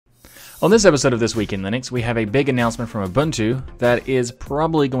On this episode of This Week in Linux, we have a big announcement from Ubuntu that is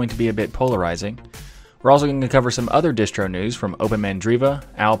probably going to be a bit polarizing. We're also going to cover some other distro news from OpenMandriva,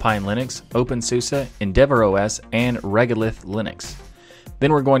 Alpine Linux, OpenSUSE, EndeavourOS, and Regolith Linux.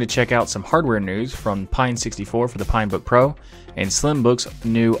 Then we're going to check out some hardware news from Pine64 for the Pinebook Pro and Slimbook's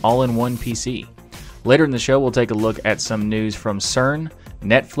new all-in-one PC. Later in the show, we'll take a look at some news from CERN,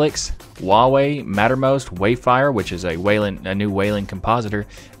 Netflix, Huawei, Mattermost, Wayfire, which is a new Wayland compositor,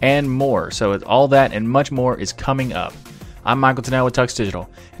 and more. So all that and much more is coming up. I'm Michael Tunnell with Tux Digital,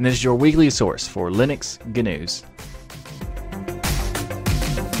 and this is your weekly source for Linux GNews.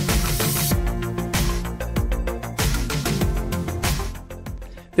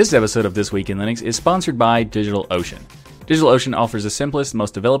 This episode of This Week in Linux is sponsored by DigitalOcean. DigitalOcean offers the simplest,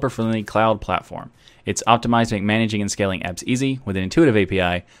 most developer-friendly cloud platform. It's optimized to make managing and scaling apps easy with an intuitive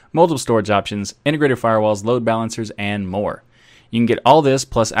API, multiple storage options, integrated firewalls, load balancers, and more. You can get all this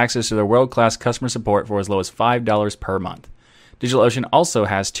plus access to their world-class customer support for as low as $5 per month. DigitalOcean also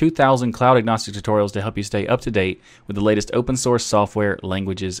has 2,000 cloud-agnostic tutorials to help you stay up to date with the latest open-source software,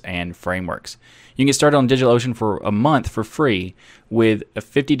 languages, and frameworks. You can get started on DigitalOcean for a month for free with a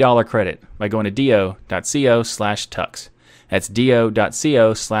 $50 credit by going to do.co/tux. That's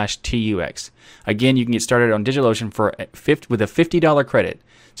do.co/tux. Again, you can get started on DigitalOcean with a $50 credit.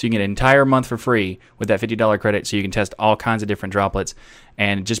 So you can get an entire month for free with that $50 credit, so you can test all kinds of different droplets,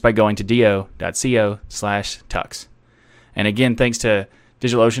 and just by going to do.co/tux. And again, thanks to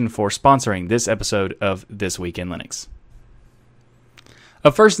DigitalOcean for sponsoring this episode of This Week in Linux.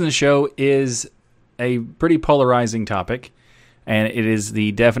 Up first in the show is a pretty polarizing topic, and it is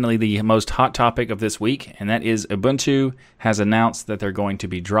definitely the most hot topic of this week, and that is Ubuntu has announced that they're going to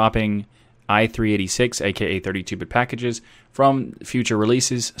be dropping i386, aka 32-bit packages, from future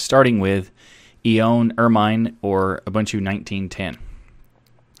releases, starting with Ion, Ermine, or Ubuntu 19.10.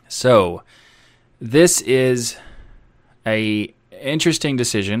 So, this is a interesting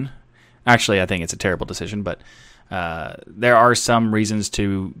decision. Actually, I think it's a terrible decision, but there are some reasons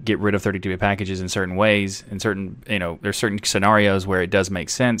to get rid of 32-bit packages in certain ways. There's certain scenarios where it does make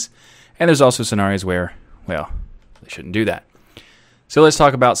sense, and there's also scenarios where, well, they shouldn't do that. So let's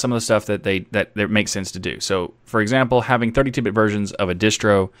talk about some of the stuff that makes sense to do. So, for example, having 32-bit versions of a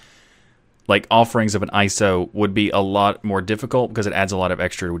distro, like offerings of an ISO, would be a lot more difficult because it adds a lot of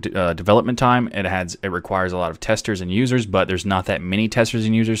extra development time. It requires a lot of testers and users, but there's not that many testers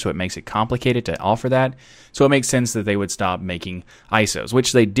and users, so it makes it complicated to offer that. So it makes sense that they would stop making ISOs,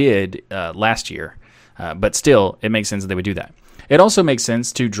 which they did last year, but still, it makes sense that they would do that. It also makes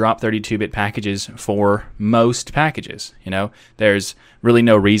sense to drop 32-bit packages for most packages. There's really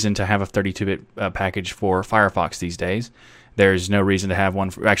no reason to have a 32-bit package for Firefox these days. There's no reason to have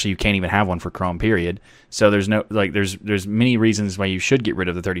one actually, you can't even have one for Chrome, period. So there's many reasons why you should get rid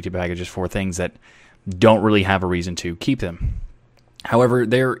of the 32 packages for things that don't really have a reason to keep them. However,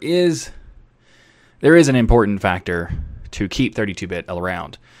 there is an important factor to keep 32-bit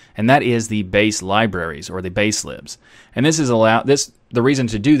around, and that is the base libraries or the base libs. And the reason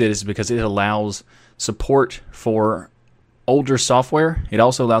to do this is because it allows support for older software. It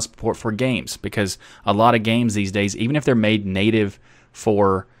also allows support for games, because a lot of games these days, even if they're made native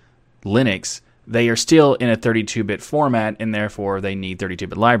for Linux, they are still in a 32-bit format, and therefore they need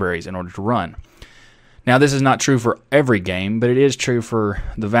 32-bit libraries in order to run. Now, this is not true for every game, but it is true for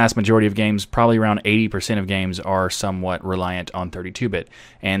the vast majority of games. Probably around 80% of games are somewhat reliant on 32-bit.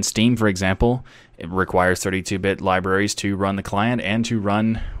 And Steam, for example, it requires 32-bit libraries to run the client and to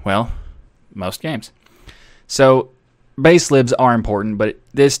run, well, most games. So base libs are important, but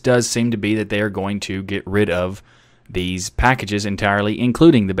this does seem to be that they are going to get rid of these packages entirely,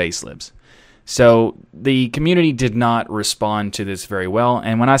 including the base libs. So the community did not respond to this very well.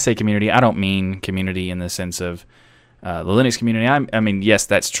 And when I say community, I don't mean community in the sense of the Linux community. I mean, yes,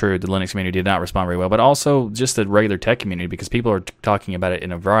 that's true. The Linux community did not respond very well, but also just the regular tech community, because people are talking about it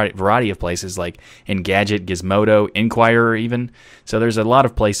in a variety of places, like Engadget, Gizmodo, Inquirer even. So there's a lot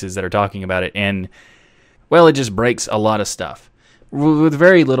of places that are talking about it, and, well, it just breaks a lot of stuff with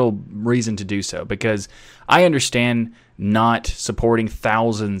very little reason to do so, because I understand not supporting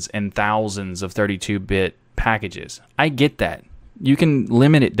thousands and thousands of 32-bit packages. I get that. You can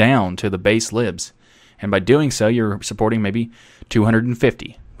limit it down to the base libs, and by doing so, you're supporting maybe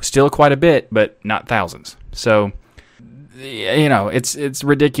 250. Still quite a bit, but not thousands. So, it's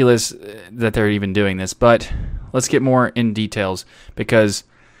ridiculous that they're even doing this, but let's get more in details, because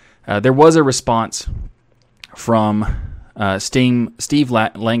there was a response from Steve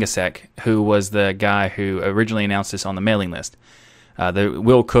Langasek, who was the guy who originally announced this on the mailing list.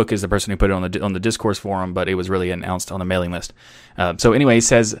 Will Cook is the person who put it on the Discourse forum, but it was really announced on the mailing list. So anyway, he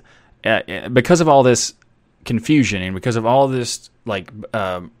says, because of all this confusion and because of all this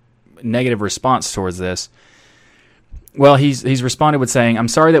negative response towards this, well, he's responded with saying, "I'm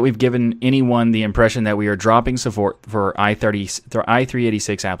sorry that we've given anyone the impression that we are dropping support for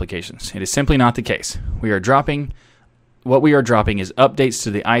i386 applications. It is simply not the case. What we are dropping is updates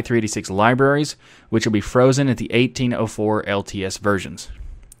to the i386 libraries, which will be frozen at the 1804 LTS versions."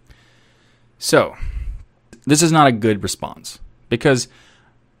 So, this is not a good response, because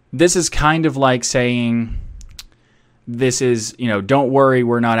this is kind of like saying, this is, don't worry,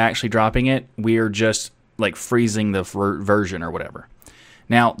 we're not actually dropping it. We are just like freezing the version or whatever.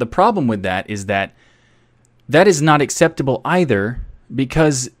 Now, the problem with that is that is not acceptable either,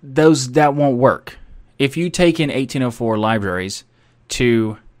 because that won't work. If you take in 1804 libraries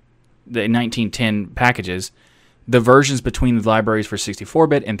to the 1910 packages, the versions between the libraries for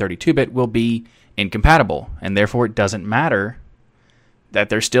 64-bit and 32-bit will be incompatible, and therefore it doesn't matter that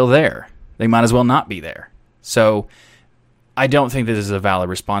they're still there. They might as well not be there. So I don't think this is a valid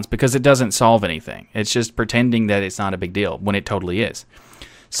response, because it doesn't solve anything. It's just pretending that it's not a big deal when it totally is.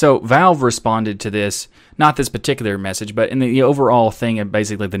 So Valve responded to this, not this particular message, but in the overall thing, and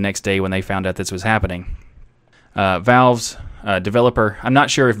basically the next day when they found out this was happening. Valve's developer, I'm not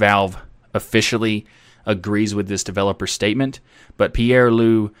sure if Valve officially agrees with this developer statement, but Pierre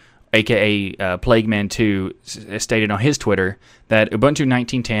Liu, aka Plagueman2, stated on his Twitter that Ubuntu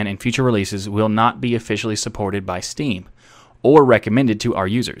 19.10 and future releases will not be officially supported by Steam or recommended to our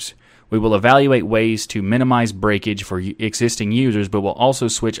users. We will evaluate ways to minimize breakage for existing users, but will also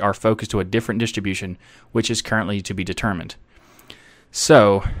switch our focus to a different distribution, which is currently to be determined.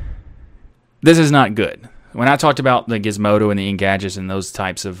 So, this is not good. When I talked about the Gizmodo and the Engadgets and those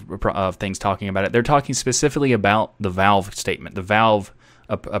types of things talking about it, they're talking specifically about the Valve statement, the Valve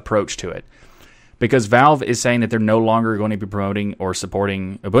approach to it. Because Valve is saying that they're no longer going to be promoting or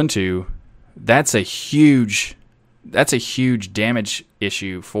supporting Ubuntu. That's a huge damage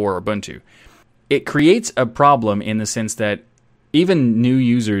issue for Ubuntu. It creates a problem in the sense that even new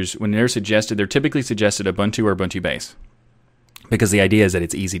users, when they're typically suggested Ubuntu or Ubuntu Base, because the idea is that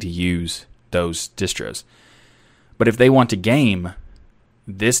it's easy to use those distros. But if they want to game,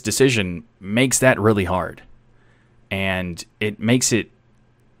 this decision makes that really hard, and it makes the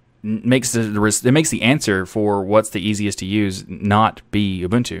answer for what's the easiest to use not be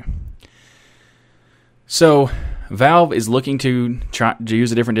Ubuntu. So Valve is looking to try to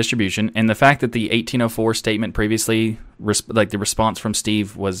use a different distribution, and the fact that the 1804 statement previously, the response from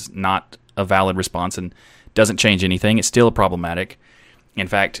Steve, was not a valid response and doesn't change anything, it's still problematic. In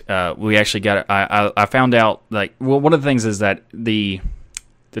fact, we actually got. I found out, one of the things is that the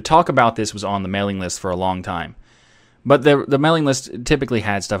talk about this was on the mailing list for a long time, but the mailing list typically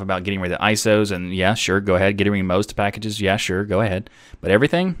had stuff about getting rid of ISOs, and yeah, sure, go ahead, getting rid of most packages, yeah, sure, go ahead, but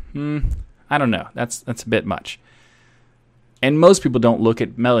everything, I don't know, that's a bit much. And most people don't look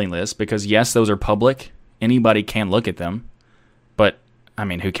at mailing lists because, yes, those are public, anybody can look at them, but I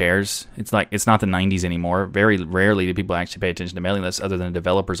mean, who cares? It's not the 90s anymore. Very rarely do people actually pay attention to mailing lists other than the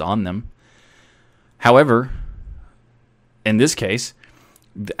developers on them. However, in this case,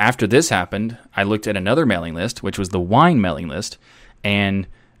 after this happened, I looked at another mailing list, which was the Wine mailing list, and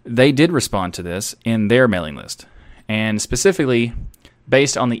they did respond to this in their mailing list. And specifically,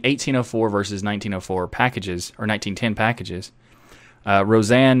 based on the 1804 versus 1904 packages, or 1910 packages,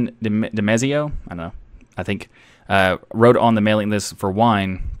 Roseanne DeMezio, I don't know, I think, wrote on the mailing list for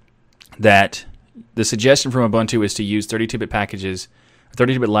Wine that the suggestion from Ubuntu is to use 32-bit packages,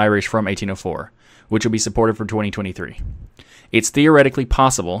 32-bit libraries from 1804, which will be supported for 2023. It's theoretically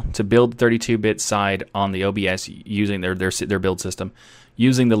possible to build the 32-bit side on the OBS using their build system,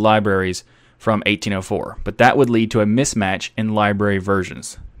 using the libraries from 1804, but that would lead to a mismatch in library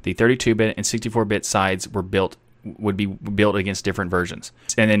versions. The 32-bit and 64-bit sides would be built against different versions.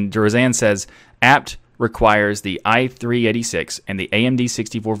 And then Roseanne says, apt requires the i386 and the AMD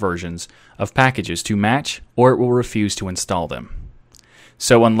 64 versions of packages to match, or it will refuse to install them.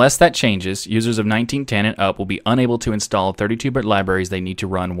 So unless that changes, users of 1910 and up will be unable to install 32-bit libraries they need to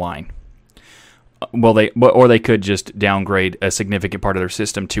run Wine. Well, they could just downgrade a significant part of their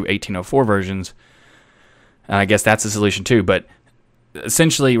system to 1804 versions. I guess that's the solution too. But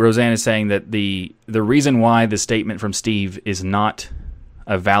essentially, Roseanne is saying that the reason why the statement from Steve is not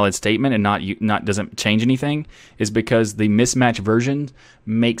a valid statement and not doesn't change anything is because the mismatch version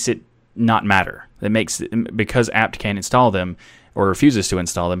makes it not matter. It makes because apt can't install them or refuses to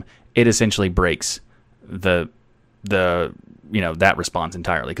install them, it essentially breaks that response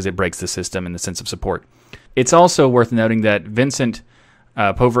entirely because it breaks the system in the sense of support. It's also worth noting that Vincent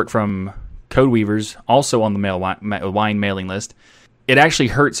Poverick from Codeweavers, also on the Wine mailing list, it actually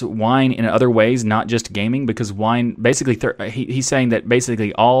hurts Wine in other ways, not just gaming, because Wine basically he's saying that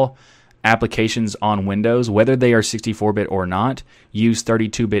basically all applications on Windows, whether they are 64-bit or not, use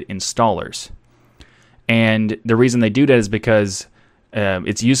 32-bit installers. And the reason they do that is because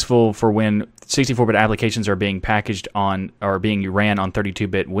it's useful for when 64-bit applications are being packaged on or being ran on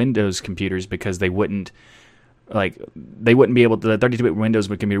 32-bit Windows computers, because they wouldn't be able to, the 32-bit Windows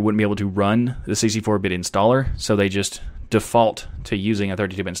computer wouldn't be able to run the 64-bit installer, so they just default to using a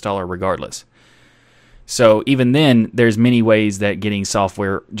 32-bit installer regardless. So even then, there's many ways that getting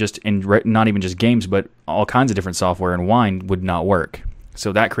software, just in not even just games, but all kinds of different software in Wine would not work.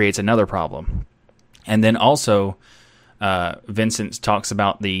 So that creates another problem. And then also, Vincent talks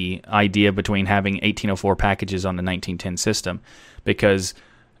about the idea between having 1804 packages on the 1910 system, because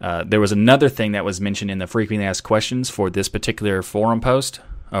there was another thing that was mentioned in the frequently asked questions for this particular forum post,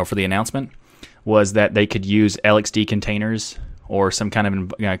 for the announcement, was that they could use LXD containers or some kind of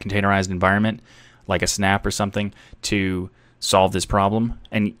containerized environment, like a Snap or something, to solve this problem.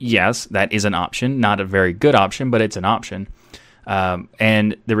 And yes, that is an option, not a very good option, but it's an option.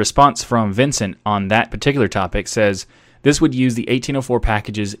 And the response from Vincent on that particular topic says, this would use the 1804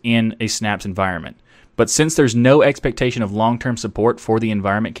 packages in a Snaps environment. But since there's no expectation of long-term support for the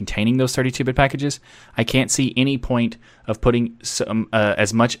environment containing those 32-bit packages, I can't see any point of putting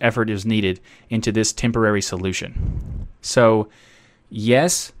as much effort as needed into this temporary solution. So,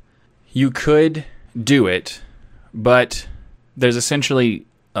 yes, you could do it, but there's essentially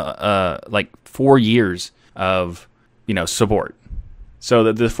like 4 years of support.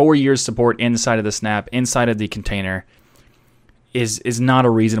 So the 4 years support inside of the Snap, inside of the container, is not a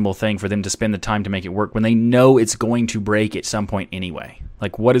reasonable thing for them to spend the time to make it work when they know it's going to break at some point anyway.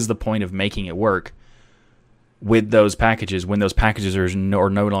 Like, what is the point of making it work with those packages when those packages are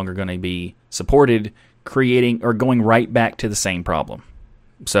no longer going to be supported, creating or going right back to the same problem?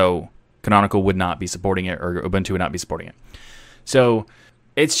 So Canonical would not be supporting it, or Ubuntu would not be supporting it. So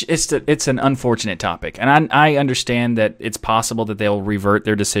it's an unfortunate topic, and I understand that it's possible that they'll revert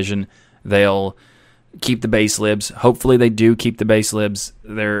their decision. They'll keep the base libs. Hopefully they do keep the base libs.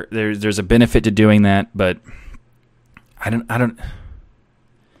 There's a benefit to doing that, but I don't.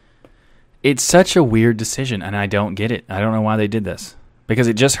 It's such a weird decision, and I don't get it. I don't know why they did this, because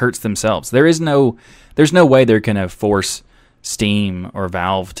it just hurts themselves. There's no way they're gonna force Steam or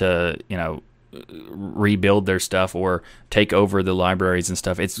Valve to rebuild their stuff or take over the libraries and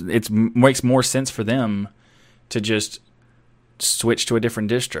stuff. It makes more sense for them to just switch to a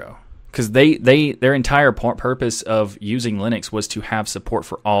different distro, because their entire purpose of using Linux was to have support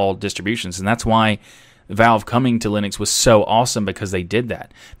for all distributions, and that's why Valve coming to Linux was so awesome, because they did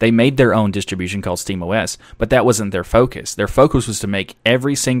that. They made their own distribution called SteamOS, but that wasn't their focus. Their focus was to make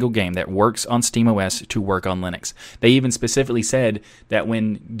every single game that works on SteamOS to work on Linux. They even specifically said that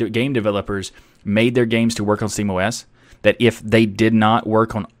when game developers made their games to work on SteamOS, that if they did not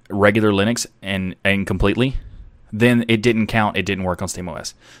work on regular Linux and completely, then it didn't count, it didn't work on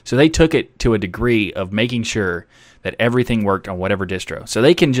SteamOS. So they took it to a degree of making sure that everything worked on whatever distro. So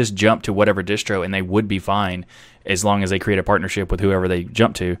they can just jump to whatever distro and they would be fine as long as they create a partnership with whoever they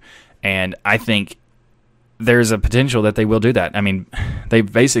jump to. And I think there's a potential that they will do that. I mean, they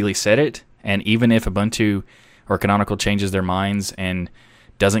basically said it, and even if Ubuntu or Canonical changes their minds and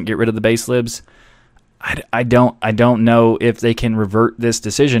doesn't get rid of the base libs, I don't know if they can revert this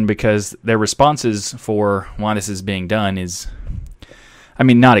decision, because their responses for why this is being done is,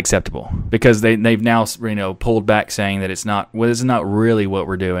 not acceptable, because they've now pulled back, saying that this is not really what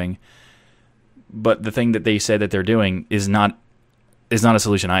we're doing. But the thing that they said that they're doing is not a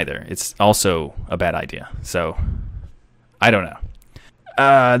solution either. It's also a bad idea. So I don't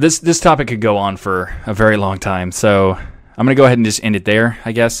know. This topic could go on for a very long time. So I'm gonna go ahead and just end it there,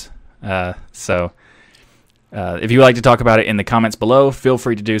 I guess. If you would like to talk about it in the comments below, feel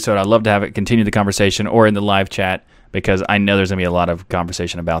free to do so. I'd love to have it continue the conversation, or in the live chat, because I know there's going to be a lot of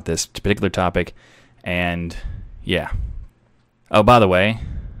conversation about this particular topic. And yeah. Oh, by the way,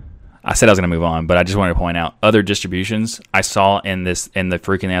 I said I was going to move on, but I just wanted to point out other distributions I saw in the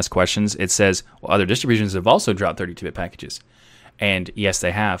frequently asked questions. It says, well, other distributions have also dropped 32-bit packages. And yes,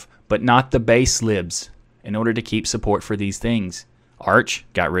 they have, but not the base libs, in order to keep support for these things. Arch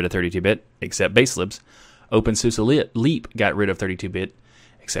got rid of 32-bit, except base libs. OpenSUSE Leap got rid of 32-bit,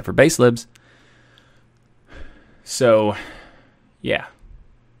 except for base libs. So, yeah.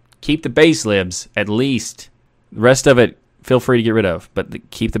 Keep the base libs, at least. The rest of it, feel free to get rid of. But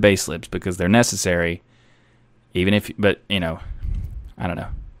keep the base libs, because they're necessary. I don't know.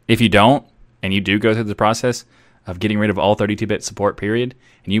 If you don't, and you do go through the process, of getting rid of all 32-bit support, period,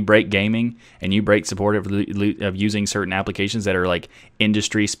 and you break gaming and you break support of using certain applications that are like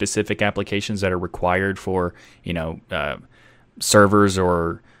industry-specific applications that are required for, servers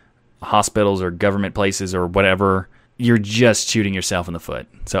or hospitals or government places or whatever, you're just shooting yourself in the foot.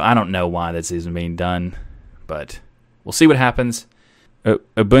 So I don't know why this isn't being done, but we'll see what happens.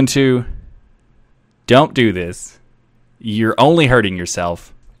 Ubuntu, don't do this. You're only hurting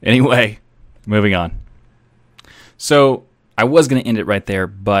yourself. Anyway, moving on. So I was going to end it right there,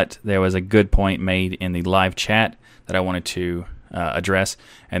 but there was a good point made in the live chat that I wanted to address,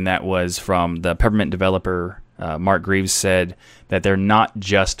 and that was from the Peppermint developer. Mark Greaves said that they're not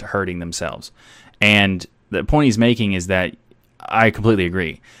just hurting themselves. And the point he's making is that I completely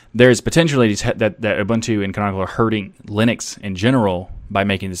agree. There's potentially that Ubuntu and Canonical are hurting Linux in general by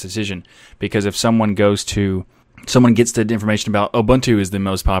making this decision, because if someone gets the information about Ubuntu is the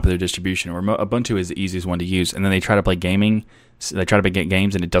most popular distribution, or Ubuntu is the easiest one to use, and then they try to play gaming, they try to get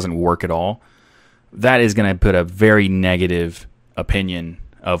games and it doesn't work at all, that is going to put a very negative opinion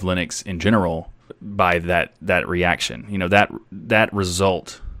of Linux in general by that reaction. That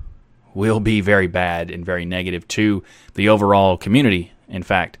result will be very bad and very negative to the overall community, in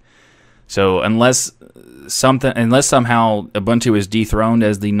fact. So unless somehow Ubuntu is dethroned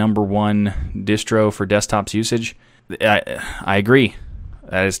as the number one distro for desktops usage, I agree.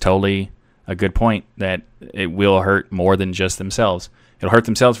 That is totally a good point, that it will hurt more than just themselves. It'll hurt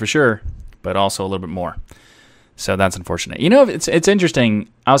themselves for sure, but also a little bit more. So that's unfortunate. It's interesting.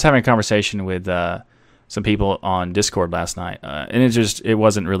 I was having a conversation with some people on Discord last night, and it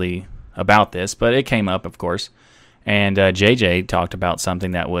wasn't really about this, but it came up, of course. And JJ talked about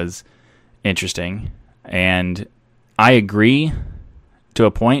something that was interesting, and I agree to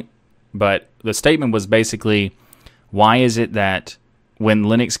a point, but the statement was basically, why is it that when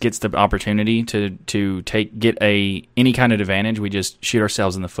Linux gets the opportunity to get any kind of advantage, we just shoot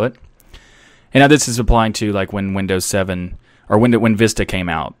ourselves in the foot? And now this is applying to like when Windows 7 or when Vista came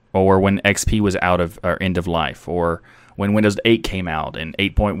out, or when XP was out of or end of life, or when Windows 8 came out and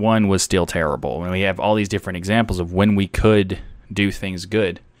 8.1 was still terrible. And we have all these different examples of when we could do things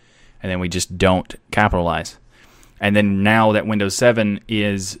good, and then we just don't capitalize. And then now that Windows 7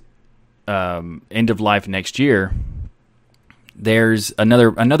 is end of life next year, there's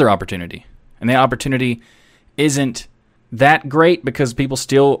another opportunity. And that opportunity isn't that great because people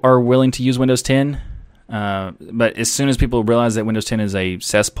still are willing to use Windows 10. But as soon as people realize that Windows 10 is a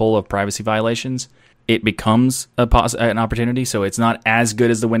cesspool of privacy violations, it becomes an opportunity. So it's not as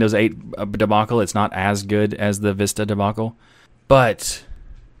good as the Windows 8 debacle. It's not as good as the Vista debacle. But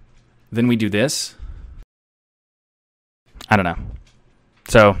then we do this. I don't know.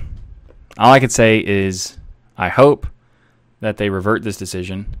 So all I could say is I hope that they revert this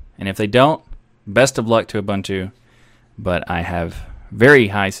decision. And if they don't, best of luck to Ubuntu. But I have very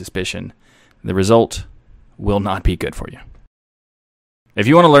high suspicion the result will not be good for you. If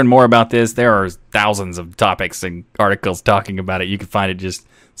you want to learn more about this, there are thousands of topics and articles talking about it. You can find it, just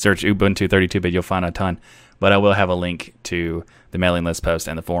search Ubuntu 32-bit, you'll find a ton. But I will have a link to the mailing list post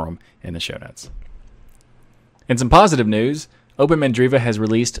and the forum in the show notes. In some positive news, OpenMandriva has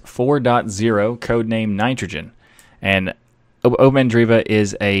released 4.0, codename Nitrogen. And OpenMandriva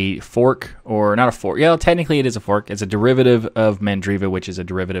is a fork, or not a fork. Yeah, technically it is a fork. It's a derivative of Mandriva, which is a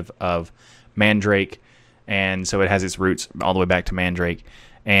derivative of Mandrake. And so it has its roots all the way back to Mandrake.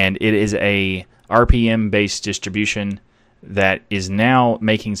 And it is a RPM-based distribution that is now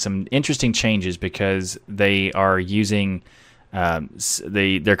making some interesting changes because they are using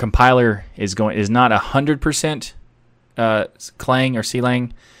their compiler is not 100% Clang or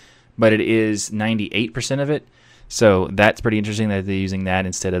CLang, but it is 98% of it. So that's pretty interesting that they're using that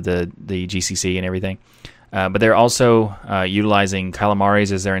instead of the GCC and everything. But they're also utilizing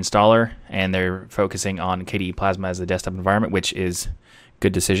Calamares as their installer, and they're focusing on KDE Plasma as the desktop environment, which is a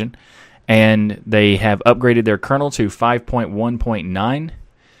good decision. And they have upgraded their kernel to 5.1.9.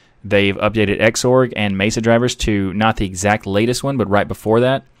 They've updated Xorg and Mesa drivers to not the exact latest one, but right before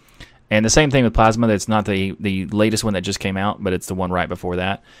that. And the same thing with Plasma. That's not the latest one that just came out, but it's the one right before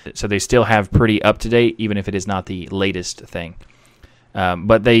that. So they still have pretty up-to-date, even if it is not the latest thing.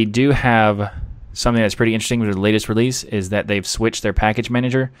 But they do have something that's pretty interesting with the latest release, is that they've switched their package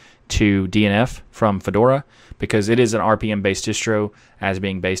manager to DNF from Fedora, because it is an RPM-based distro as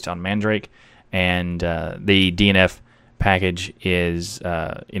being based on Mandrake. And the DNF package is,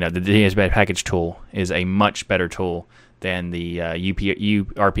 the DNF package tool is a much better tool than the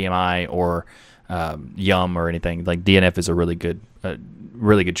URPMI or Yum or anything. Like DNF is a really good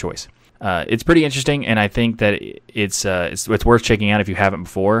choice. It's pretty interesting, and I think that it's worth checking out if you haven't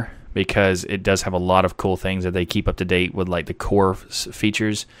before, because it does have a lot of cool things that they keep up to date with, like the core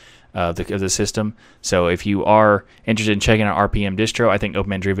features of the system. So if you are interested in checking out RPM distro, I think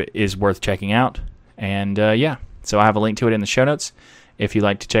Open Mandriva is worth checking out. And so I have a link to it in the show notes if you'd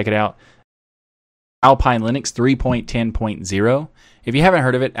like to check it out. Alpine Linux 3.10.0. If you haven't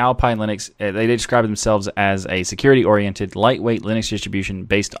heard of it, Alpine Linux, they describe themselves as a security-oriented, lightweight Linux distribution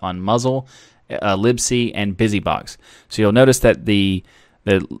based on Muzzle, libc, and BusyBox. So you'll notice that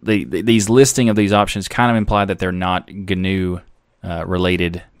these listing of these options kind of imply that they're not GNU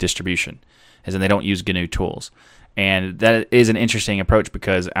related distribution, as in they don't use GNU tools. And that is an interesting approach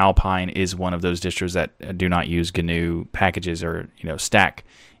because Alpine is one of those distros that do not use GNU packages or stack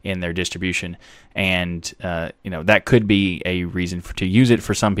in their distribution, and that could be a reason to use it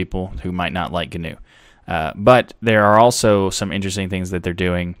for some people who might not like GNU. But there are also some interesting things that they're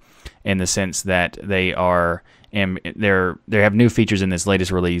doing in the sense that they have new features in this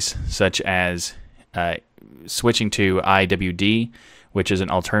latest release, such as switching to IWD, which is an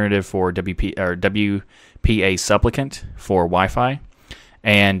alternative for WPA supplicant for Wi-Fi,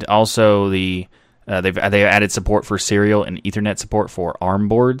 and also they've added support for serial and Ethernet support for ARM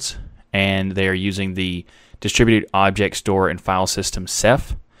boards, and they are using the Distributed Object Store and File System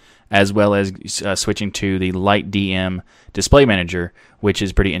Ceph, as well as switching to the LightDM Display Manager, which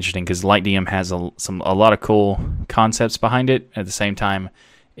is pretty interesting because LightDM has a lot of cool concepts behind it. At the same time,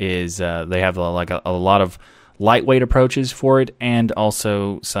 is they have a lot of lightweight approaches for it, and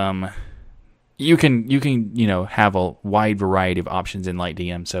also some you can have a wide variety of options in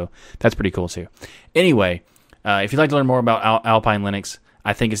LightDM, so that's pretty cool too. Anyway, if you'd like to learn more about Alpine Linux,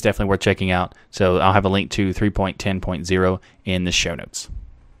 I think it's definitely worth checking out. So I'll have a link to 3.10.0 in the show notes.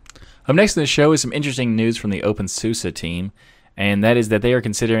 Up next in the show is some interesting news from the OpenSUSE team, and that is that they are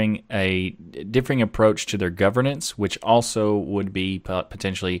considering a differing approach to their governance, which also would be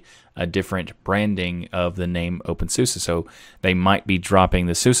potentially a different branding of the name OpenSUSE. So they might be dropping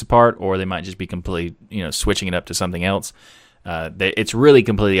the SUSE part, or they might just be completely, switching it up to something else. It's really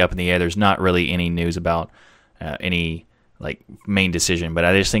completely up in the air. There's not really any news about any main decision, but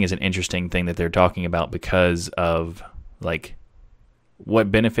I just think it's an interesting thing that they're talking about because of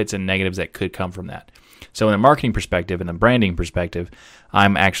what benefits and negatives that could come from that. So in the marketing perspective and the branding perspective,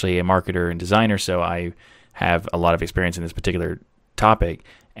 I'm actually a marketer and designer, so I have a lot of experience in this particular topic.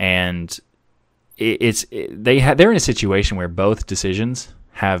 And they're in a situation where both decisions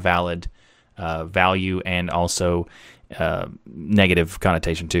have valid value and also negative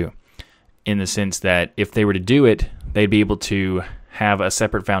connotation too, in the sense that if they were to do it, they'd be able to have a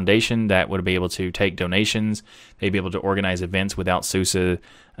separate foundation that would be able to take donations. They'd be able to organize events without SUSE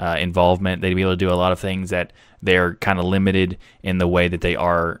involvement. They'd be able to do a lot of things that they're kind of limited in the way that they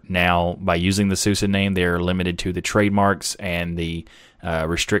are now by using the SUSE name. They're limited to the trademarks and the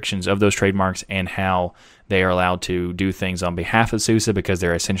restrictions of those trademarks and how they are allowed to do things on behalf of SUSE because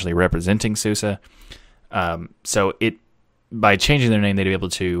they're essentially representing SUSE. So by changing their name, they'd be able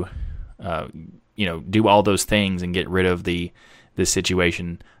to do all those things and get rid of the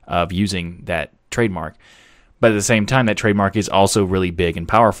situation of using that trademark. But at the same time, that trademark is also really big and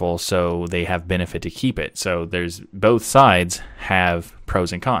powerful, so they have benefit to keep it. So there's both sides have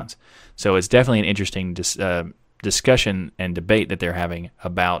pros and cons. So it's definitely an interesting discussion and debate that they're having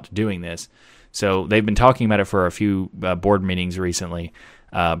about doing this. So they've been talking about it for a few board meetings recently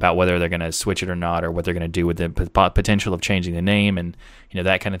about whether they're going to switch it or not, or what they're going to do with the potential of changing the name and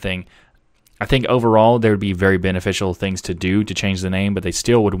that kind of thing. I think overall there would be very beneficial things to do to change the name, but they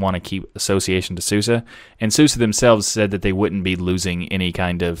still would want to keep association to SUSE. And SUSE themselves said that they wouldn't be losing any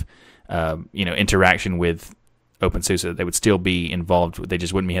kind of interaction with OpenSUSE. They would still be involved. They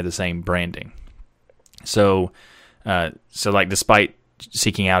just wouldn't have the same branding. So despite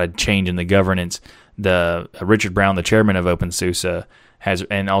seeking out a change in the governance, the Richard Brown, the chairman of OpenSUSE,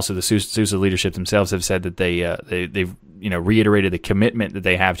 and also the SUSE leadership themselves have said that they've reiterated the commitment that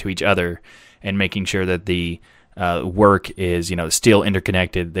they have to each other and making sure that the work is still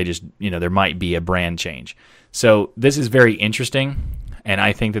interconnected. They just there might be a brand change. So this is very interesting, and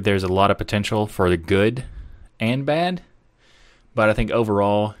I think that there's a lot of potential for the good and bad. But I think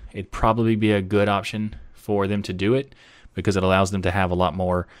overall it'd probably be a good option for them to do it because it allows them to have a lot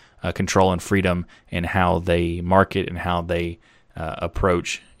more control and freedom in how they market and how they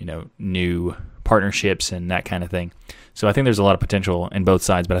approach new partnerships and that kind of thing. So I think there's a lot of potential in both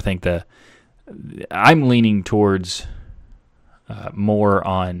sides, but I think I'm leaning towards more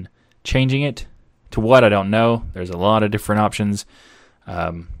on changing it. To what, I don't know. There's a lot of different options.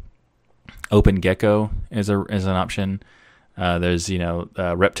 OpenGecko is an option. There's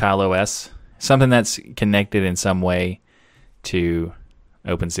Reptile OS, something that's connected in some way to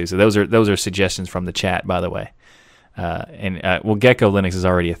OpenSUSE. So those are suggestions from the chat, by the way. Well, Gecko Linux is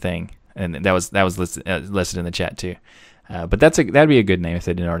already a thing, and that was listed in the chat too. But that'd be a good name if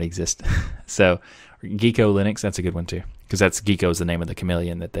it didn't already exist. So Gecko Linux, that's a good one too, because Gecko is the name of the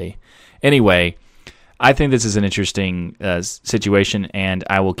chameleon that they. Anyway, I think this is an interesting situation, and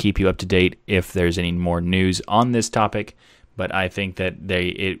I will keep you up to date if there's any more news on this topic. But I think that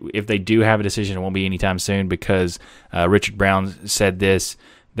if they do have a decision, it won't be anytime soon, because Richard Brown said this,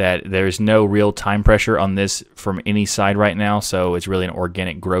 that there's no real time pressure on this from any side right now, so it's really an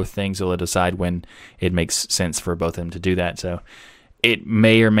organic growth thing, so they'll decide when it makes sense for both of them to do that. So it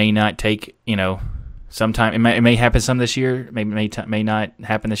may or may not take, some time. It may happen some this year, may not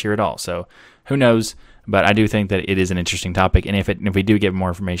happen this year at all, so who knows. But I do think that it is an interesting topic, and if we do get more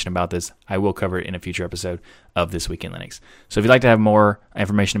information about this, I will cover it in a future episode of This Week in Linux. So if you'd like to have more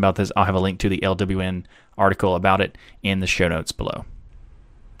information about this, I'll have a link to the LWN article about it in the show notes below.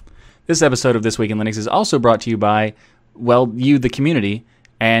 This episode of This Week in Linux is also brought to you by, you, the community,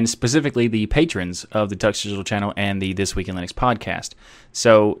 and specifically the patrons of the Tux Digital channel and the This Week in Linux podcast.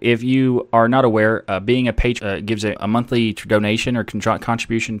 So if you are not aware, being a patron gives a monthly donation or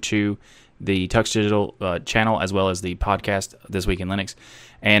contribution to the Tux Digital channel, as well as the podcast This Week in Linux,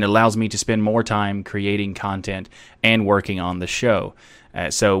 and allows me to spend more time creating content and working on the show.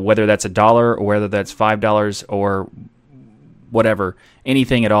 So whether that's $1 or whether that's $5 or whatever,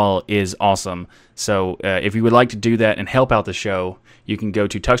 anything at all is awesome. So if you would like to do that and help out the show, you can go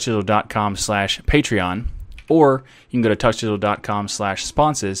to tuxdigital.com/Patreon, or you can go to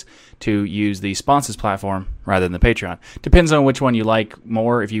tuxdigital.com/sponsors to use the sponsors platform rather than the Patreon. Depends on which one you like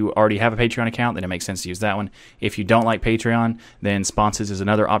more. If you already have a Patreon account, then it makes sense to use that one. If you don't like Patreon, then sponsors is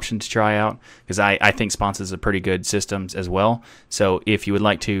another option to try out, because I think sponsors is a pretty good system as well. So if you would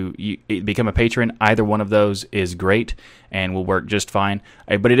like to become a patron, either one of those is great and will work just fine.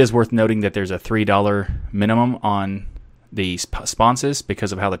 But it is worth noting that there's a $3 minimum on the sponsors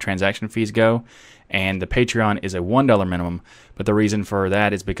because of how the transaction fees go, and the Patreon is a $1 minimum. But the reason for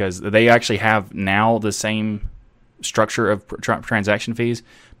that is because they actually have now the same structure of transaction fees,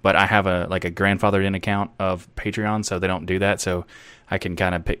 but I have a grandfathered in account of Patreon, so they don't do that, so I can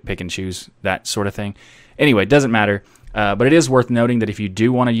kind of pick and choose that sort of thing. Anyway, it doesn't matter, but it is worth noting that if you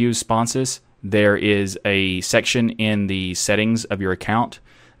do want to use sponsors, there is a section in the settings of your account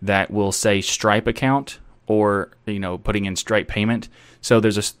that will say Stripe account, or putting in Stripe payment. So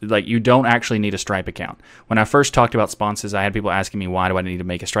there's you don't actually need a Stripe account. When I first talked about sponsors, I had people asking me, why do I need to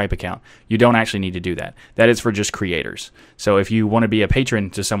make a Stripe account? You don't actually need to do that. That is for just creators. So if you want to be a patron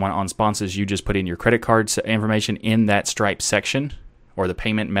to someone on sponsors, you just put in your credit card information in that Stripe section, or the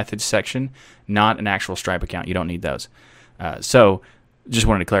payment method section, not an actual Stripe account. You don't need those. So just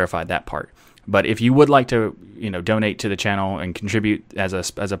wanted to clarify that part. But if you would like to, donate to the channel and contribute as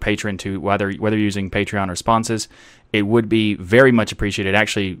a patron to whether you're using Patreon or sponsors, it would be very much appreciated.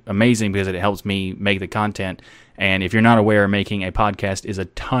 Actually, amazing, because it helps me make the content. And if you're not aware, making a podcast is a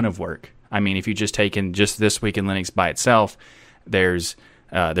ton of work. I mean, if you just take in just This Week in Linux by itself, there's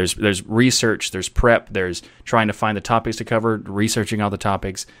research, there's prep, there's trying to find the topics to cover, researching all the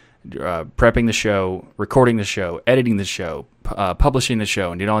topics, prepping the show, recording the show, editing the show, publishing the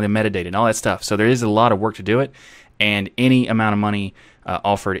show, and doing all the metadata and all that stuff. So there is a lot of work to do it, and any amount of money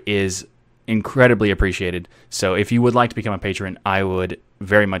offered is incredibly appreciated. So if you would like to become a patron, I would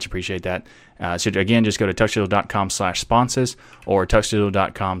very much appreciate that. So again, just go to tuxdigital.com/sponsors or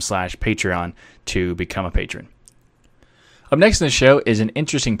tuxdigital.com/Patreon to become a patron. Up next in the show is an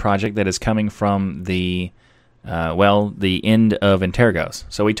interesting project that is coming from the end of Antergos.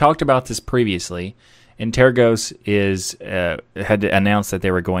 So we talked about this previously. Antergos had announced that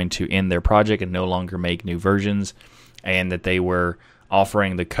they were going to end their project and no longer make new versions, and that they were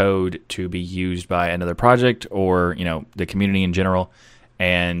offering the code to be used by another project or the community in general.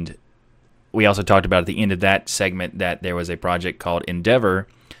 And we also talked about at the end of that segment that there was a project called Endeavor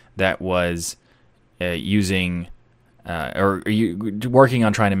that was working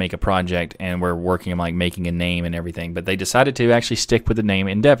on trying to make a project, and we're working on making a name and everything, but they decided to actually stick with the name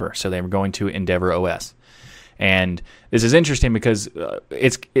Endeavor, so they were going to Endeavor OS. And this is interesting because the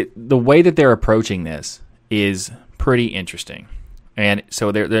way that they're approaching this is pretty interesting. And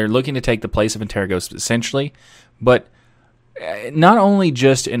so they're looking to take the place of Antergos essentially, but not only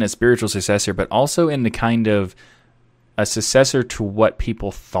just in a spiritual successor, but also in the kind of a successor to what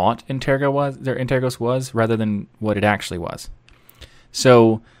people thought Antergos was, rather than what it actually was.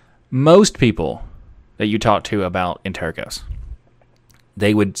 So most people that you talk to about Antergos,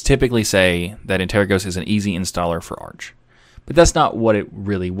 they would typically say that Antergos is an easy installer for Arch. But that's not what it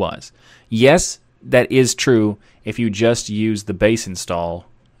really was. Yes, that is true if you just use the base install,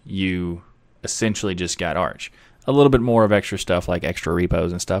 you essentially just got Arch. A little bit more of extra stuff like extra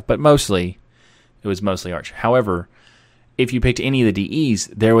repos and stuff, but it was mostly Arch. However, if you picked any of the DEs,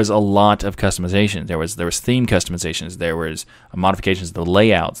 there was a lot of customizations. There was theme customizations. There was modifications of the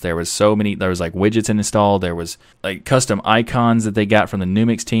layouts. There was like widgets installed. There was like custom icons that they got from the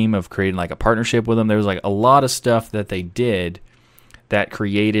Numix team of creating like a partnership with them. There was like a lot of stuff that they did that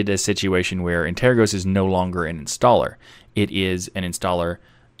created a situation where Antergos is no longer an installer. It is an installer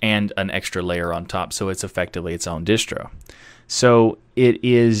and an extra layer on top, so it's effectively its own distro. So it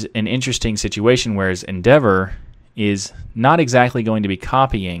is an interesting situation, whereas Endeavor is not exactly going to be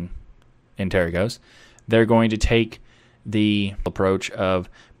copying Antergos. They're going to take the approach of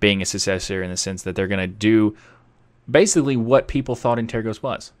being a successor in the sense that they're going to do basically what people thought Antergos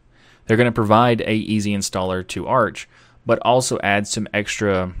was. They're going to provide a easy installer to Arch, but also add some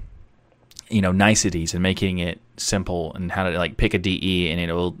extra niceties and making it simple and how to like pick a DE and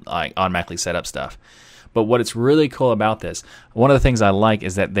it will like automatically set up stuff. But what it's really cool about this, one of the things I like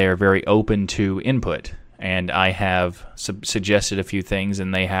is that they're very open to input. And I have suggested a few things,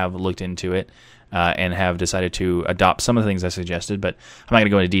 and they have looked into it and have decided to adopt some of the things I suggested. But I'm not going to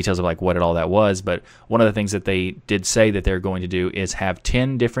go into details of like what all that was. But one of the things that they did say that they're going to do is have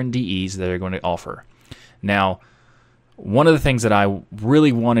 10 different DEs that they're going to offer. Now, one of the things that I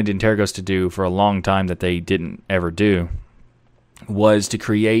really wanted Antergos to do for a long time that they didn't ever do was to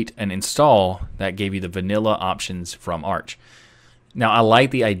create an install that gave you the vanilla options from Arch. Now, I like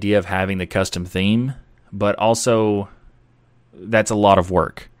the idea of having the custom theme, but also that's a lot of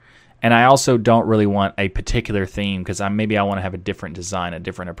work. And I also don't really want a particular theme because maybe I want to have a different design, a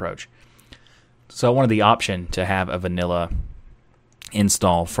different approach. So I wanted the option to have a vanilla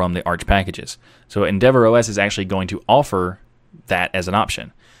install from the Arch packages. So Endeavor OS is actually going to offer that as an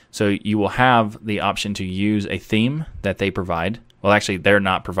option. So you will have the option to use a theme that they provide. Well, actually, they're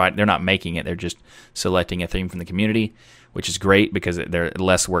not making it. They're just selecting a theme from the community, which is great because they're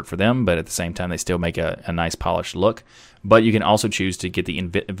less work for them, but at the same time, they still make a nice polished look. But you can also choose to get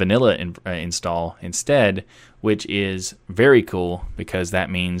the vanilla install instead, which is very cool because that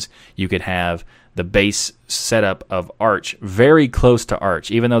means you could have the base setup of Arch very close to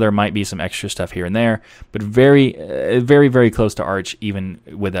Arch, even though there might be some extra stuff here and there, but very, very, very close to Arch, even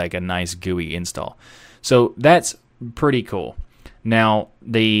with like a nice GUI install. So that's pretty cool. Now,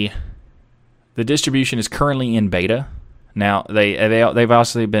 the distribution is currently in beta. Now, they've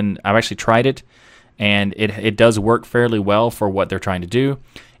also I've actually tried it, and it does work fairly well for what they're trying to do,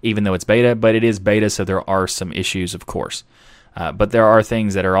 even though it's beta, but it is beta, so there are some issues, of course. But there are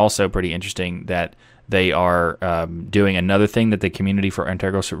things that are also pretty interesting that they are doing another thing that the community for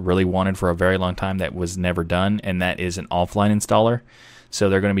Antergos really wanted for a very long time that was never done, and that is an offline installer. So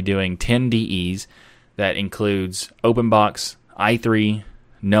they're going to be doing 10 DEs that includes OpenBox, i3,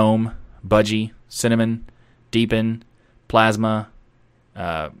 GNOME, Budgie, Cinnamon, Deepin, Plasma,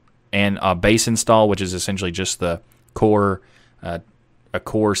 and a base install, which is essentially just the core, a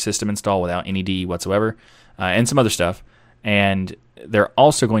core system install without any DE whatsoever, and some other stuff. And they're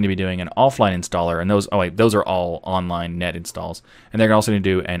also going to be doing an offline installer, and those are all online net installs. And they're also going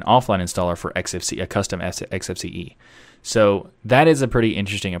to do an offline installer for XFCE, a custom XFCE. So that is a pretty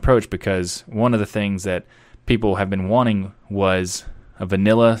interesting approach because one of the things that people have been wanting was a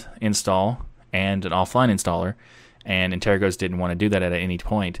vanilla install and an offline installer, and Antergos didn't want to do that at any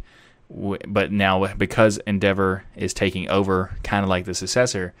point. But now, because Endeavor is taking over, kind of like the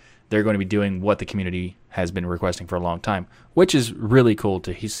successor, they're going to be doing what the community has been requesting for a long time, which is really cool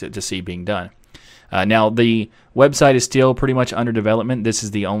to see being done. Now, the website is still pretty much under development. This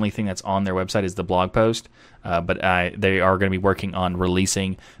is the only thing that's on their website is the blog post, but they are going to be working on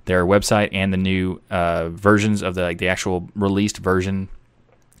releasing their website and the new versions of the actual released version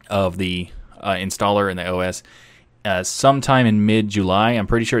of the installer and the OS sometime in mid-July. I'm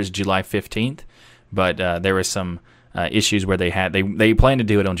pretty sure it's July 15th, but there was some issues where they planned to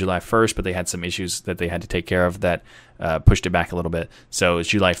do it on July 1st, but they had some issues that they had to take care of that pushed it back a little bit. So it's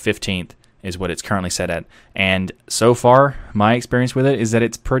July 15th is what it's currently set at. And so far, my experience with it is that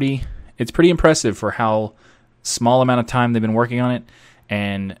it's pretty impressive for how small amount of time they've been working on it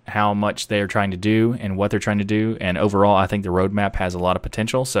and how much they're trying to do and what they're trying to do. And overall, I think the roadmap has a lot of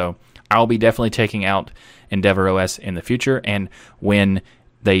potential. So I'll be definitely taking out Endeavor OS in the future. And when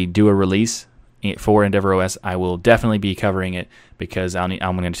they do a release for Endeavor OS, I will definitely be covering it because I'm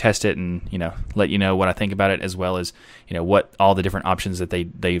going to test it and let you know what I think about it, as well as what all the different options that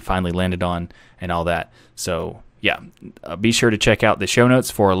they finally landed on and all that. So yeah, be sure to check out the show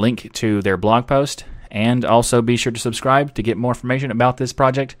notes for a link to their blog post, and also be sure to subscribe to get more information about this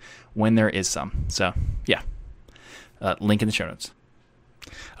project when there is some. So yeah, Link in the show notes.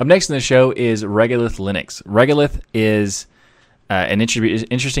 Up next in the show is Regolith Linux. Regolith is an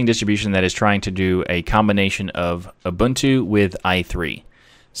interesting distribution that is trying to do a combination of Ubuntu with i3.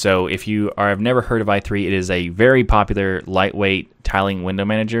 So if you have never heard of i3, it is a very popular, lightweight tiling window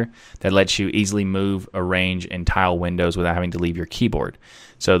manager that lets you easily move, arrange, and tile windows without having to leave your keyboard.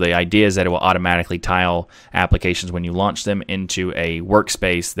 So the idea is that it will automatically tile applications when you launch them into a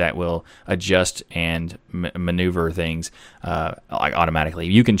workspace that will adjust and maneuver things like automatically.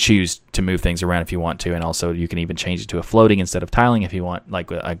 You can choose to move things around if you want to, and also you can even change it to a floating instead of tiling if you want,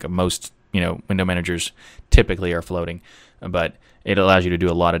 like most window managers typically are floating, but it allows you to do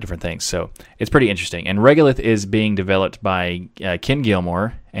a lot of different things. So it's pretty interesting. And Regolith is being developed by Ken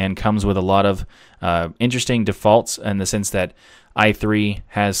Gilmore and comes with a lot of interesting defaults in the sense that i3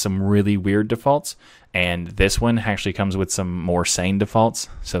 has some really weird defaults, and this one actually comes with some more sane defaults.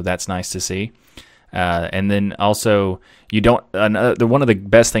 So that's nice to see. And then also, one of the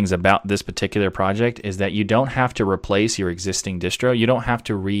best things about this particular project is that you don't have to replace your existing distro. You don't have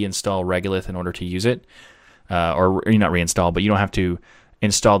to reinstall Regolith in order to use it. Or not reinstall, but you don't have to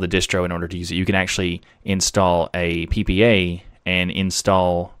install the distro in order to use it. You can actually install a PPA and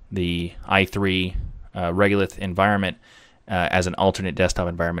install the i3 Regolith environment as an alternate desktop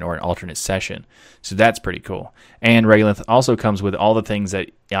environment or an alternate session. So that's pretty cool. And Regolith also comes with all the things that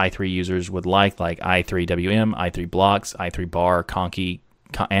i3 users would like i3WM, i3 Blocks, i3 Bar, Conky,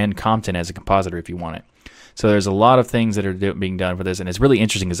 and Compton as a compositor if you want it. So there's a lot of things that are being done for this, and it's really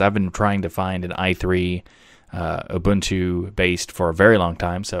interesting because I've been trying to find an i3 Ubuntu based for a very long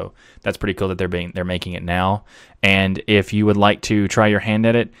time, so that's pretty cool that they're making it now. And if you would like to try your hand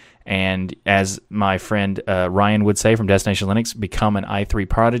at it, and as my friend Ryan would say from Destination Linux, become an i3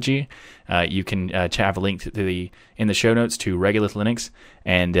 prodigy, you can have a link in the show notes to Regolith Linux,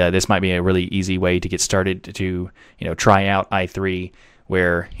 and this might be a really easy way to get started to try out i3.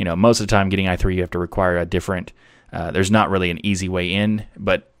 Where most of the time getting i3 you have to require a different. There's not really an easy way in,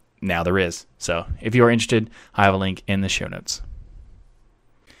 but now there is. So if you are interested, I have a link in the show notes.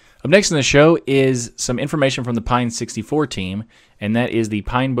 Up next in the show is some information from the Pine 64 team, and that is the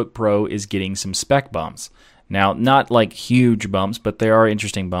Pinebook Pro is getting some spec bumps. Now, not like huge bumps, but there are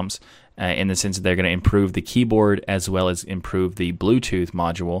interesting bumps in the sense that they're going to improve the keyboard as well as improve the Bluetooth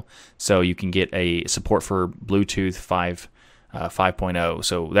module, so you can get a support for Bluetooth 5.0.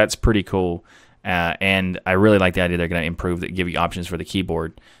 So that's pretty cool. And I really like the idea they're going to improve that, give you options for the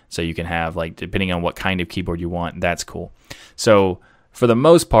keyboard, so you can have depending on what kind of keyboard you want. That's cool. So for the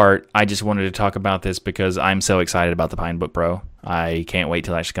most part, I just wanted to talk about this because I'm so excited about the Pinebook Pro. I can't wait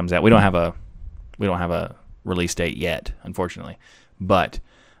till it actually comes out. We don't have a release date yet, unfortunately, but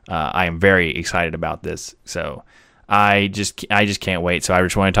I am very excited about this. So I just can't wait. So I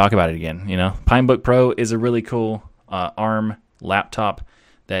just want to talk about it again. Pinebook Pro is a really cool ARM laptop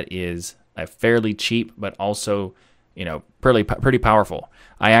that is fairly cheap, but also pretty powerful.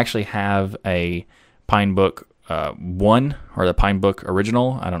 I actually have a Pinebook 1 or the Pinebook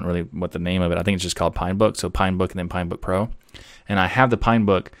original. I don't really what the name of it. I think it's just called Pinebook. So Pinebook and then Pinebook Pro. And I have the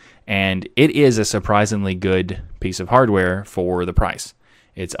Pinebook, and it is a surprisingly good piece of hardware for the price.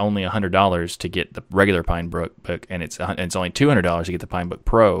 It's only $100 to get the regular Pinebook, and it's only $200 to get the Pinebook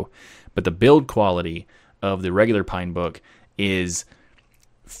Pro. But the build quality of the regular Pinebook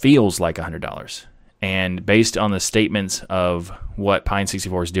feels like $100. And based on the statements of what Pine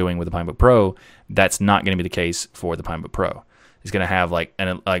 64 is doing with the Pinebook Pro, that's not going to be the case for the Pinebook Pro. It's going to have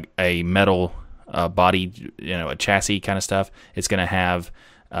a metal body, a chassis kind of stuff. It's going to have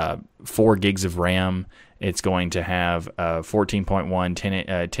 4 gigs of RAM. It's going to have a 14.1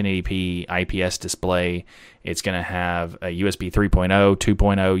 1080p IPS display. It's going to have a USB 3.0,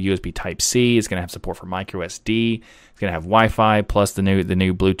 2.0, USB Type-C. It's going to have support for microSD. It's going to have Wi-Fi plus the new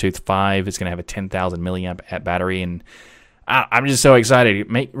Bluetooth 5. It's going to have a 10,000 milliamp battery, and I'm just so excited.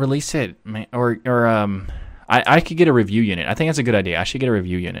 Release it, I could get a review unit. I think that's a good idea. I should get a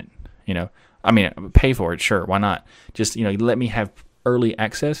review unit. Pay for it, sure. Why not? Just let me have early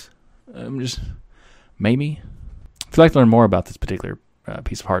access. Maybe. If you'd like to learn more about this particular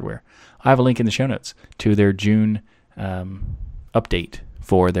piece of hardware, I have a link in the show notes to their June update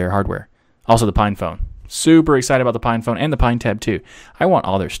for their hardware. Also, the Pine Phone. Super excited about the Pine Phone and the Pine Tab 2. I want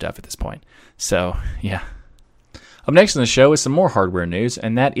all their stuff at this point. So, yeah. Up next in the show is some more hardware news,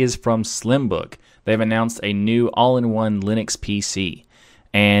 and that is from Slimbook. They've announced a new all-in-one Linux PC.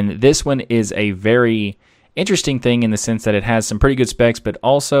 And this one is a very interesting thing in the sense that it has some pretty good specs, but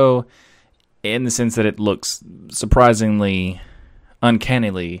also in the sense that it looks surprisingly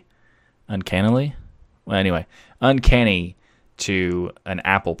uncanny to an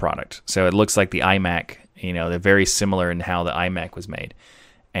Apple product. So it looks like the iMac. They're very similar in how the iMac was made,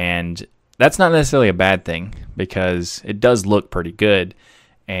 and that's not necessarily a bad thing because it does look pretty good,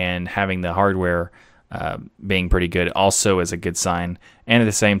 and having the hardware being pretty good also is a good sign. And at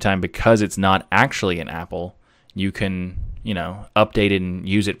the same time, because it's not actually an Apple, you can update it and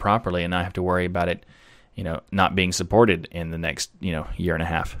use it properly and not have to worry about it not being supported in the next year and a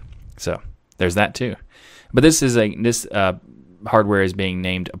half. So there's that too. But this hardware is being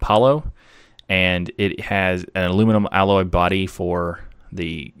named Apollo, and it has an aluminum alloy body for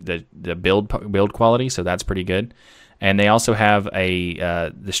the build quality, so that's pretty good. And they also have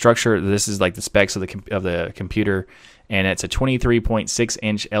the structure. This is like the specs of the computer, and it's a 23.6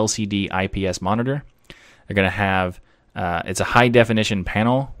 inch LCD IPS monitor. They're going to have it's a high definition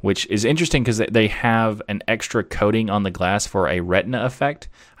panel, which is interesting because they have an extra coating on the glass for a retina effect.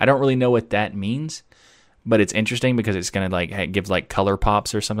 I don't really know what that means, but it's interesting because it's going to gives color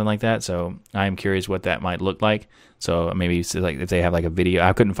pops or something like that. So I'm curious what that might look like. So maybe if they have a video.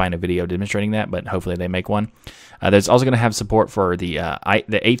 I couldn't find a video demonstrating that, but hopefully they make one. There's also going to have support for the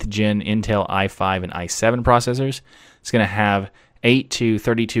 8th gen Intel i5 and i7 processors. It's going to have 8 to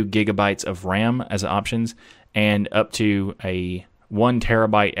 32 gigabytes of RAM as options, and up to a 1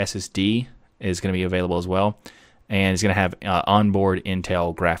 terabyte SSD is going to be available as well. And it's going to have onboard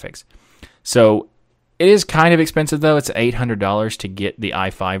Intel graphics. So it is kind of expensive though. It's $800 to get the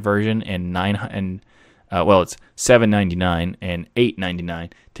i5 version, and it's $799 and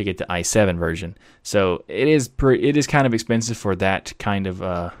 $899 to get the i7 version. So it is kind of expensive for that kind of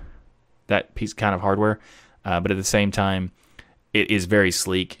hardware. But at the same time, it is very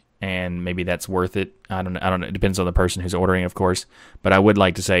sleek, and maybe that's worth it. I don't know. It depends on the person who's ordering, of course. But I would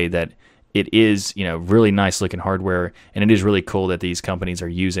like to say that it is really nice looking hardware, and it is really cool that these companies are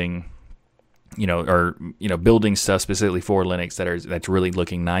using building stuff specifically for Linux that's really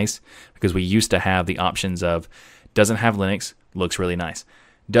looking nice, because we used to have the options of doesn't have Linux, looks really nice.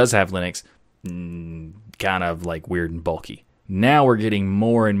 Does have Linux, kind of weird and bulky. Now we're getting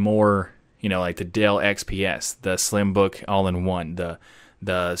more and more, like the Dell XPS, the Slimbook all-in-one. The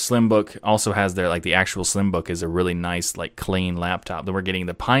Slimbook also has the actual Slimbook is a really nice, clean laptop. Then we're getting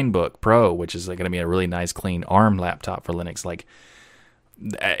the Pinebook Pro, which is going to be a really nice, clean ARM laptop for Linux.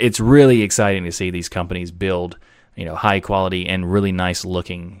 It's really exciting to see these companies build, high quality and really nice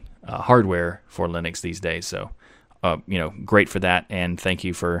looking hardware for Linux these days. So, great for that, and thank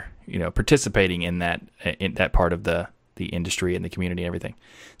you for participating in that part of the industry and the community and everything.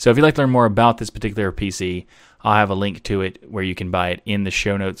 So, if you'd like to learn more about this particular PC, I'll have a link to it where you can buy it in the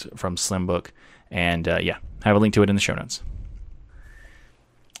show notes from Slimbook, and have a link to it in the show notes.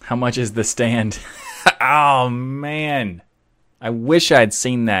 How much is the stand? Oh man. I wish I had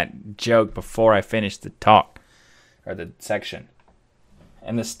seen that joke before I finished the talk, or the section.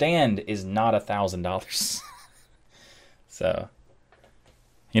 And the stand is not $1,000. So,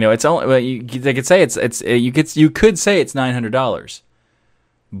 it's only. Well, they could say you could say it's $900,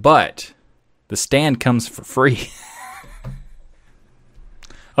 but the stand comes for free.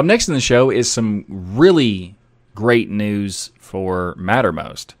 Up next in the show is some really great news for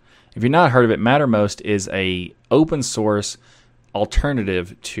Mattermost. If you've not heard of it, Mattermost is a open source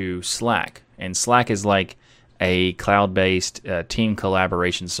alternative to Slack, and Slack is a cloud-based team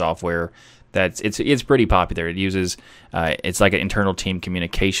collaboration software it's pretty popular. It uses it's like an internal team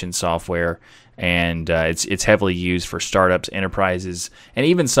communication software, and it's heavily used for startups, enterprises, and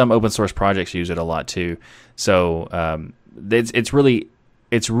even some open source projects use it a lot too. So it's really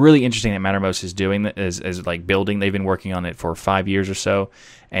interesting that Mattermost is doing that, is building. They've been working on it for 5 years or so,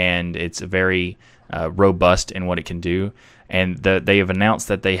 and it's very robust in what it can do. And they have announced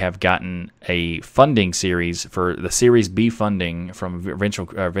that they have gotten a funding series for the Series B funding from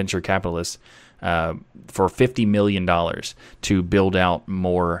venture capitalists for $50 million to build out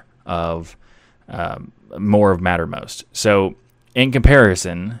more of Mattermost. So in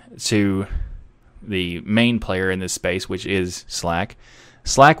comparison to the main player in this space, which is Slack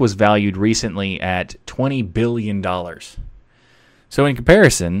was valued recently at $20 billion. So in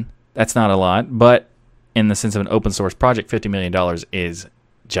comparison, that's not a lot, but in the sense of an open source project, $50 million is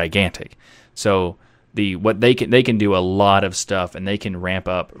gigantic. So what they can do a lot of stuff, and they can ramp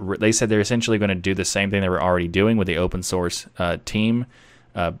up. They said they're essentially going to do the same thing they were already doing with the open source team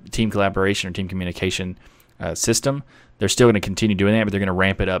collaboration or team communication system. They're still going to continue doing that, but they're going to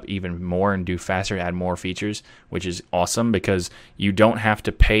ramp it up even more and do faster, add more features, which is awesome because you don't have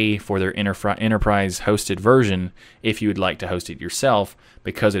to pay for their enterprise hosted version if you would like to host it yourself,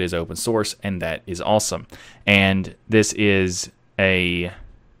 because it is open source, and that is awesome. And this is a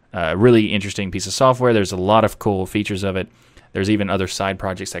really interesting piece of software. There's a lot of cool features of it. There's even other side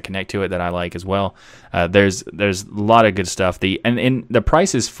projects that connect to it that I like as well. There's a lot of good stuff. And the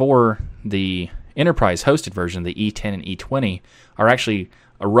prices for the enterprise hosted version, the E10 and E20, are actually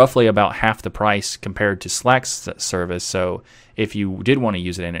roughly about half the price compared to Slack's service. So if you did want to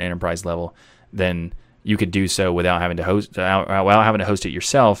use it in an enterprise level, then you could do so without having to host it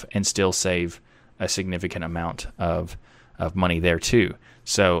yourself and still save a significant amount of money there too.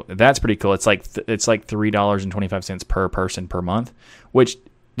 So that's pretty cool. It's like $3.25 per person per month, which,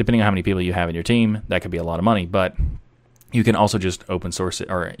 depending on how many people you have in your team, that could be a lot of money. But you can also just open source it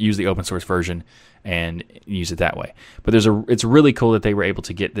or use the open source version and use it that way. But it's really cool that they were able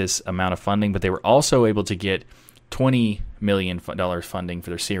to get this amount of funding, but they were also able to get $20 million funding for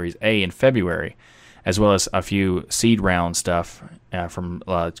their Series A in February, as well as a few seed round stuff from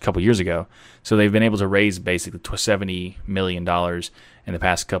a couple years ago. So they've been able to raise basically $70 million in the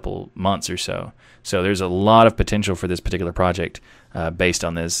past couple months or so. So there's a lot of potential for this particular project based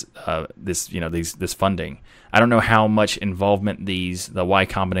on this funding. I don't know how much involvement the Y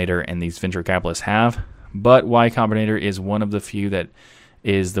Combinator and these venture capitalists have, but Y Combinator is one of the few that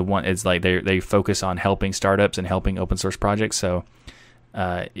is the one. It's like they focus on helping startups and helping open source projects. So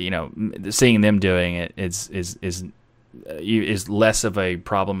seeing them doing it is less of a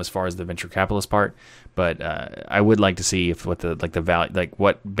problem as far as the venture capitalist part, but I would like to see what the value, like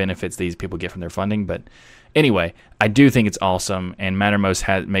what benefits these people get from their funding. But anyway, I do think it's awesome, and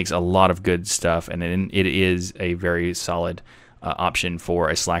Mattermost makes a lot of good stuff, and it is a very solid option for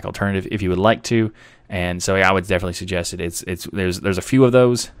a Slack alternative if you would like to. And so I would definitely suggest it. There's a few of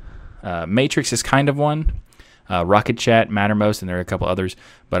those. Matrix is kind of one. Rocket Chat, Mattermost, and there are a couple others,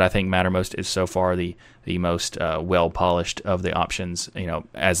 but I think Mattermost is so far the most well polished of the options,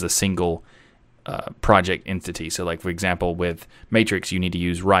 as a single project entity. So, like for example, with Matrix, you need to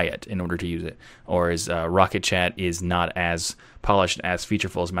use Riot in order to use it, or as Rocket Chat is not as polished, as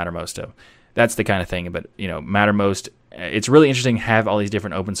featureful as Mattermost. So that's the kind of thing. But Mattermost, it's really interesting to have all these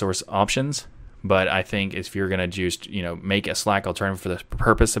different open source options. But I think if you're going to just, make a Slack alternative for the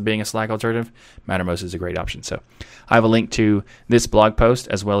purpose of being a Slack alternative, Mattermost is a great option. So I have a link to this blog post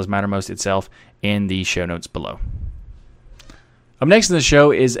as well as Mattermost itself in the show notes below. Up next in the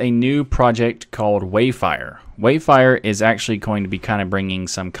show is a new project called Wayfire. Wayfire is actually going to be kind of bringing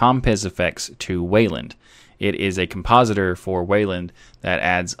some Compiz effects to Wayland. It is a compositor for Wayland that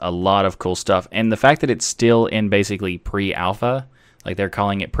adds a lot of cool stuff. And the fact that it's still in basically pre-alpha, like they're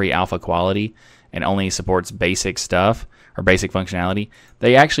calling it pre-alpha quality, and only supports basic stuff or basic functionality,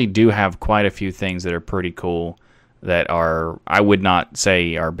 they actually do have quite a few things that are pretty cool that are, I would not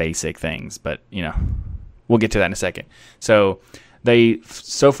say are basic things, but we'll get to that in a second. So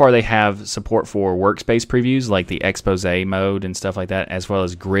far they have support for workspace previews like the expose mode and stuff like that, as well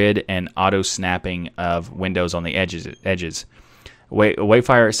as grid and auto snapping of windows on the edges.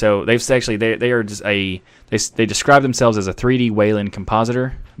 Wayfire, so they describe themselves as a 3D Wayland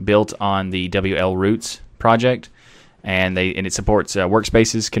compositor built on the WL Roots project, and it supports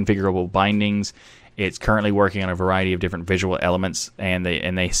workspaces, configurable bindings. It's currently working on a variety of different visual elements, and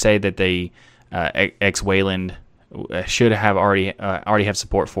they say that X Wayland should have already have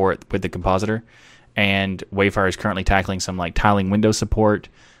support for it with the compositor, and Wayfire is currently tackling some like tiling window support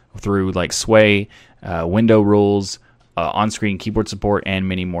through like Sway, window rules, on-screen keyboard support, and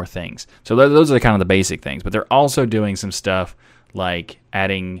many more things. So those are kind of the basic things, but they're also doing some stuff like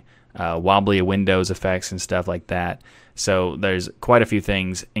adding wobbly windows effects and stuff like that. So there's quite a few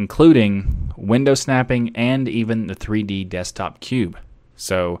things, including window snapping and even the 3D desktop cube.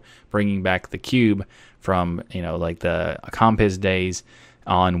 So bringing back the cube from like the Compiz days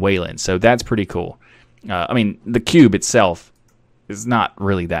on Wayland. So that's pretty cool. The cube itself is not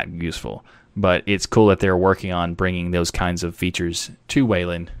really that useful, but it's cool that they're working on bringing those kinds of features to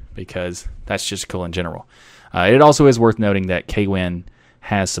Wayland because that's just cool in general. It also is worth noting that KWin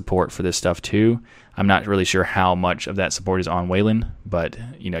has support for this stuff too. I'm not really sure how much of that support is on Wayland, but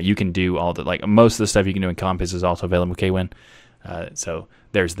you can do all the most of the stuff you can do in Compiz is also available with KWin. So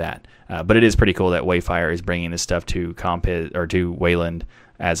there's that. But it is pretty cool that Wayfire is bringing this stuff to Compiz or to Wayland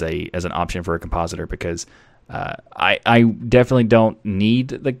as an option for a compositor because I definitely don't need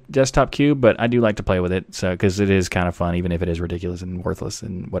the desktop cube, but I do like to play with it. So because it is kind of fun, even if it is ridiculous and worthless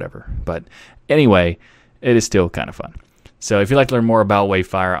and whatever. But anyway, it is still kind of fun. So if you'd like to learn more about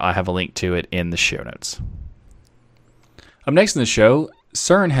Wayfire, I have a link to it in the show notes. Up next in the show,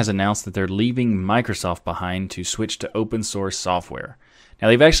 CERN has announced that they're leaving Microsoft behind to switch to open source software. Now,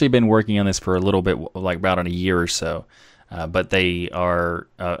 they've actually been working on this for a little bit, like about a year or so, but they are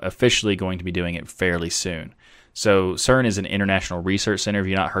officially going to be doing it fairly soon. So CERN is an international research center. If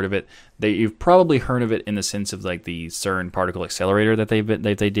you've not heard of it, you've probably heard of it in the sense of like the CERN particle accelerator that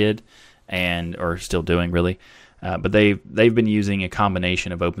they did, and or still doing really. But they've been using a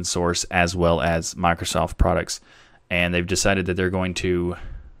combination of open source as well as Microsoft products, and they've decided that they're going to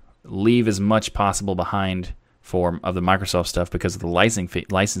leave as much possible behind of the Microsoft stuff because of the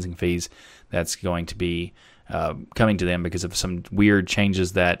licensing fees that's going to be coming to them because of some weird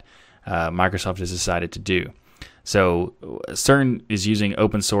changes that Microsoft has decided to do. So CERN is using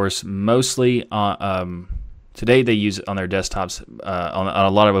open source mostly. Today they use it on their desktops, on a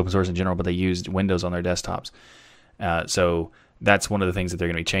lot of open source in general, but they used Windows on their desktops. So that's one of the things that they're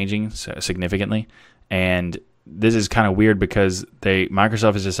going to be changing significantly. And this is kind of weird because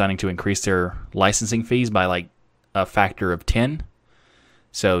Microsoft is deciding to increase their licensing fees by like a factor of 10.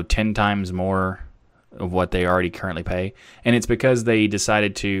 So 10 times more of what they already currently pay. And it's because they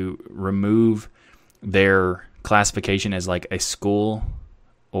decided to remove their classification as like a school,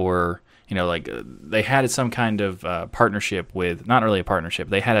 or like they had some kind of partnership with, not really a partnership,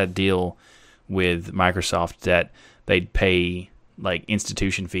 they had a deal with Microsoft that they'd pay like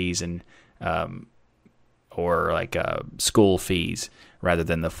institution fees and or like school fees rather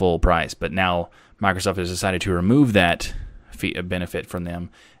than the full price. But now Microsoft has decided to remove that benefit from them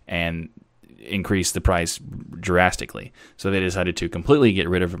and increase the price drastically. So they decided to completely get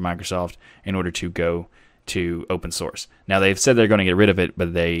rid of Microsoft in order to go to open source. Now they've said they're going to get rid of it, but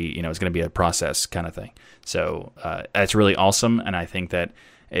it's going to be a process kind of thing. So that's really awesome, and I think that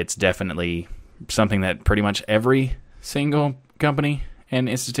it's definitely something that pretty much every single company and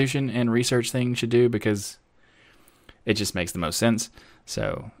institution and research thing should do because it just makes the most sense.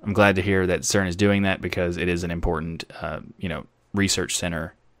 So I'm glad to hear that CERN is doing that because it is an important, research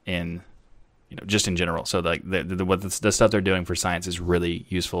center in, just in general. So like the stuff they're doing for science is really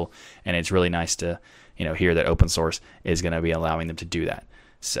useful, and it's really nice to, hear that open source is going to be allowing them to do that.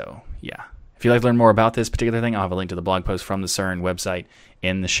 So yeah, if you'd like to learn more about this particular thing, I'll have a link to the blog post from the CERN website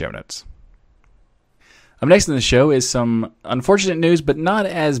in the show notes. Up next in the show is some unfortunate news, but not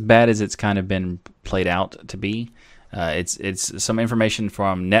as bad as it's kind of been played out to be. It's some information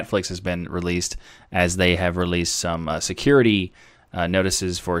from Netflix has been released, as they have released some security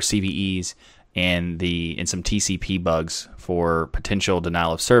notices for CVEs and some TCP bugs for potential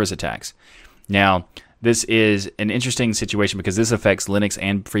denial of service attacks. Now, this is an interesting situation because this affects Linux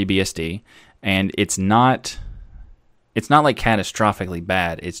and FreeBSD, and it's not like catastrophically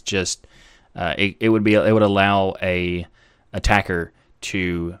bad. It's just it would allow a attacker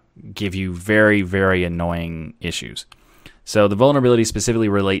to give you very, very annoying issues. So the vulnerabilities specifically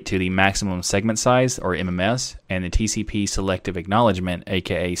relate to the maximum segment size, or MMS, and the TCP selective acknowledgement,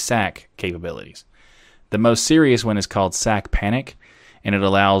 aka SAC, capabilities. The most serious one is called SAC Panic, and it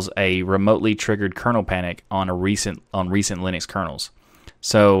allows a remotely triggered kernel panic on recent Linux kernels.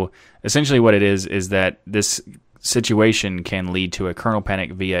 So essentially what it is that this situation can lead to a kernel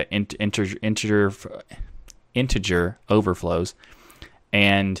panic via integer overflows,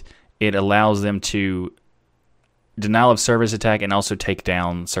 and it allows them to denial of service attack and also take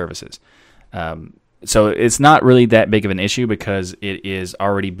down services. So it's not really that big of an issue because it is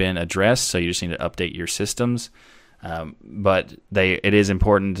already been addressed, so you just need to update your systems. But it is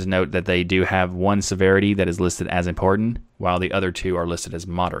important to note that they do have one severity that is listed as important, while the other two are listed as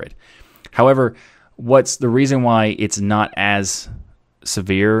moderate. However, what's the reason why it's not as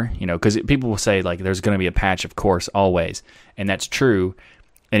severe? Because people will say like there's going to be a patch, of course, always, and that's true.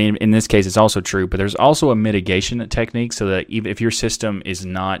 And in this case, it's also true. But there's also a mitigation technique, so that even if your system is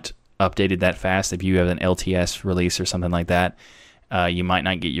not updated that fast, if you have an LTS release or something like that, you might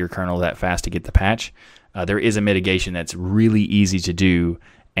not get your kernel that fast to get the patch. There is a mitigation that's really easy to do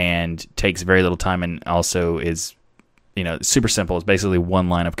and takes very little time, and also is super simple. It's basically one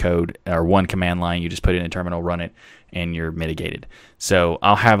line of code or one command line. You just put it in a terminal, run it, and you're mitigated. So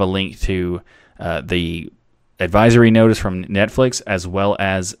I'll have a link to the advisory notice from Netflix, as well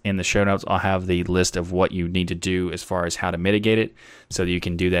as in the show notes I'll have the list of what you need to do as far as how to mitigate it, so that you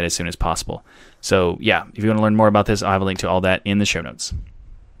can do that as soon as possible. So yeah, if you want to learn more about this, I'll have a link to all that in the show notes.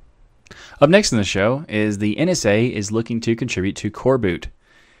 Up next in the show is the NSA is looking to contribute to Coreboot.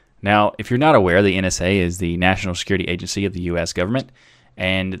 Now, if you're not aware, the NSA is the National Security Agency of the U.S. government,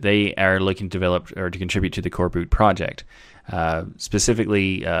 and they are looking to develop or to contribute to the Coreboot project.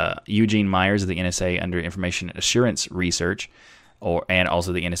 Specifically, Eugene Myers of the NSA under Information Assurance Research, and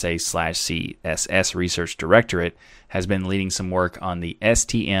also the NSA/CSS Research Directorate, has been leading some work on the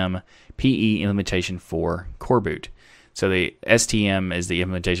STM-PE implementation for Coreboot. So the STM is the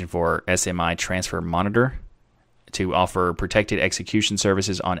implementation for SMI Transfer Monitor to offer protected execution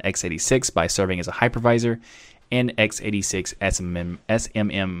services on x86 by serving as a hypervisor, in x86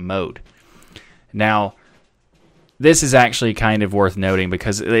 SMM mode. Now, this is actually kind of worth noting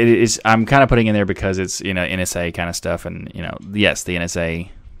because it is. I'm kind of putting in there because it's NSA kind of stuff, and yes, the NSA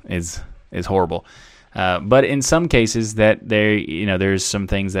is horrible. But in some cases, that there's some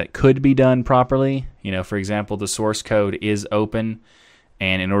things that could be done properly. For example, the source code is open,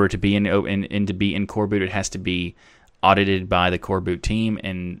 and in order to be to be in Coreboot, it has to be audited by the Coreboot team.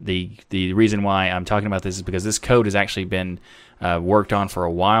 And the reason why I'm talking about this is because this code has actually been worked on for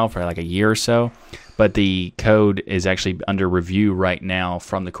a while, for like a year or so. But the code is actually under review right now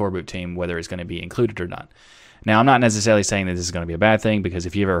from the Coreboot team, whether it's going to be included or not. Now, I'm not necessarily saying that this is going to be a bad thing, because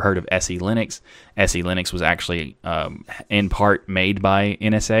if you've ever heard of SE Linux was actually in part made by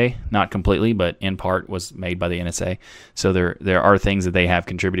NSA, not completely, but in part was made by the NSA. So there are things that they have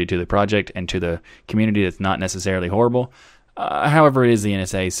contributed to the project and to the community that's not necessarily horrible. However, it is the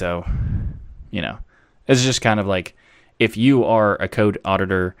NSA, so it's just kind of like, if you are a code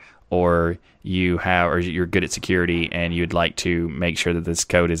auditor, or you're good at security and you'd like to make sure that this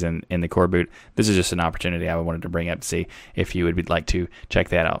code is in the Coreboot, this is just an opportunity I wanted to bring up to see if you would like to check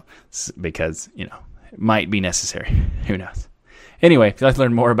that out, because it might be necessary. Who knows? Anyway, if you'd like to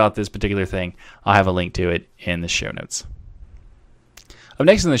learn more about this particular thing, I'll have a link to it in the show notes. Up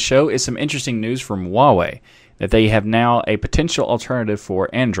next in the show is some interesting news from Huawei, that they have now a potential alternative for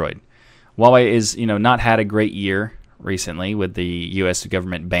Android. Huawei is not had a great year recently, with the U.S.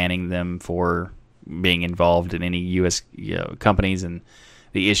 government banning them for being involved in any U.S. companies, and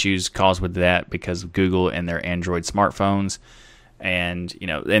the issues caused with that because of Google and their Android smartphones. And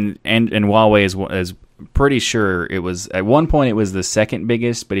and Huawei is pretty sure it was at one point it was the second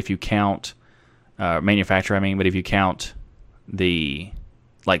biggest, but if you count manufacturer, but if you count the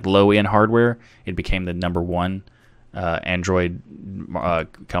low end hardware, it became the number one Android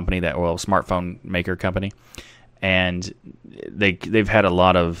company, smartphone maker company. And they've had a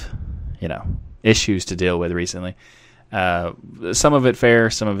lot of issues to deal with recently. Some of it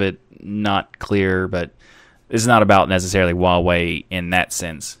fair, some of it not clear, but it's not about necessarily Huawei in that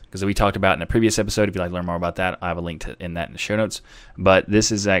sense, because we talked about in a previous episode. If you'd like to learn more about that, I have a link in the show notes. But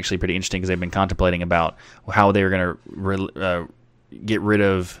this is actually pretty interesting, because they've been contemplating about how they're going to get rid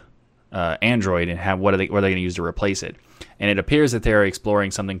of Android, and what are they going to use to replace it. And it appears that they're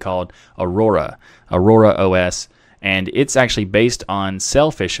exploring something called Aurora OS, and it's actually based on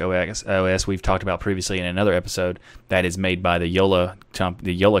Sailfish OS we've talked about previously in another episode, that is made by the Yola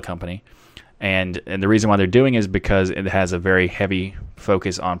company. And the reason why they're doing it is because it has a very heavy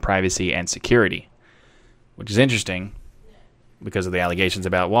focus on privacy and security, which is interesting because of the allegations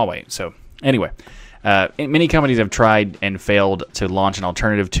about Huawei. So anyway, many companies have tried and failed to launch an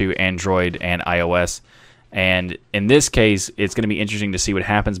alternative to Android and iOS. And in this case, it's going to be interesting to see what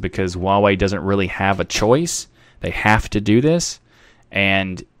happens, because Huawei doesn't really have a choice. They have to do this.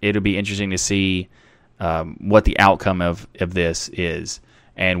 And it'll be interesting to see what the outcome of this is,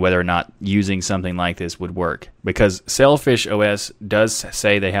 and whether or not using something like this would work. Because Sailfish OS does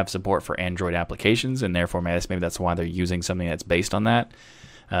say they have support for Android applications, and therefore maybe that's why they're using something that's based on that.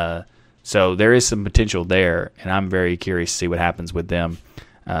 So there is some potential there, and I'm very curious to see what happens with them.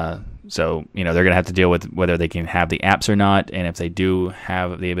 So they're going to have to deal with whether they can have the apps or not, and if they do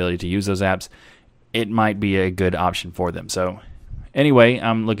have the ability to use those apps, it might be a good option for them. So anyway,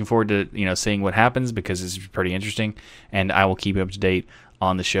 I'm looking forward to seeing what happens, because it's pretty interesting, and I will keep you up to date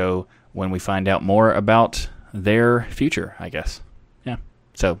on the show when we find out more about their future, I guess. Yeah.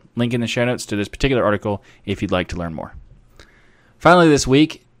 So link in the show notes to this particular article if you'd like to learn more. Finally, this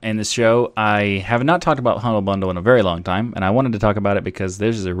week in this show, I have not talked about Humble Bundle in a very long time, and I wanted to talk about it because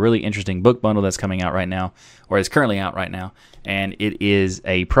there's a really interesting book bundle that's coming out right now, or is currently out right now, and it is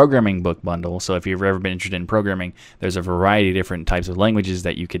a programming book bundle. So if you've ever been interested in programming, there's a variety of different types of languages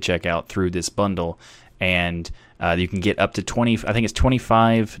that you could check out through this bundle, and you can get up to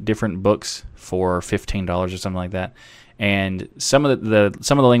 25 different books for $15 or something like that. And some of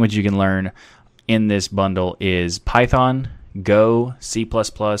the language you can learn in this bundle is Python, Go, C++,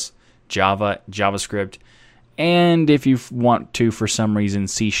 Java, JavaScript, and if you want to, for some reason,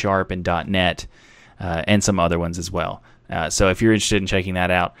 C# and .NET, and some other ones as well. So if you're interested in checking that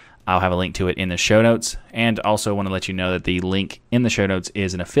out, I'll have a link to it in the show notes. And also want to let you know that the link in the show notes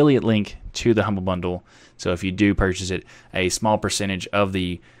is an affiliate link to the Humble Bundle. So if you do purchase it, a small percentage of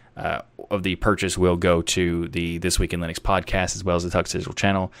the purchase will go to the This Week in Linux podcast, as well as the Tux Digital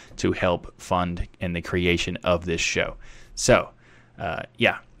channel, to help fund in the creation of this show. So,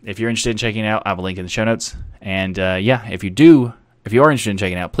 if you're interested in checking it out, I have a link in the show notes. And if you are interested in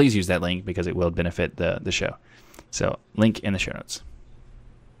checking it out, please use that link, because it will benefit the show. So, link in the show notes.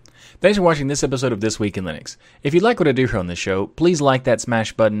 Thanks for watching this episode of This Week in Linux. If you like what I do here on this show, please like that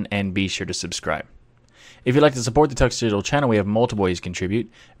smash button and be sure to subscribe. If you'd like to support the Tux Digital channel, we have multiple ways to contribute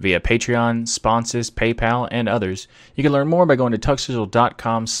via Patreon, Sponsors, PayPal, and others. You can learn more by going to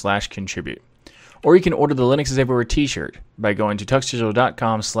tuxdigital.com/contribute. Or you can order the Linux is Everywhere t-shirt by going to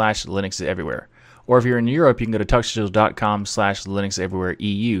tuxdigital.com/Linux is Everywhere. Or if you're in Europe, you can go to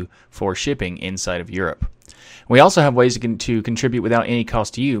tuxdigital.com/LinuxEverywhereEU for shipping inside of Europe. We also have ways to contribute without any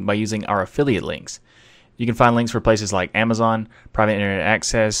cost to you by using our affiliate links. You can find links for places like Amazon, private internet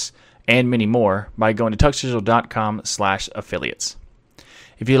access, and many more by going to tuxdigital.com/affiliates.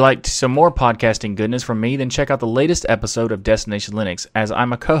 If you liked some more podcasting goodness from me, then check out the latest episode of Destination Linux, as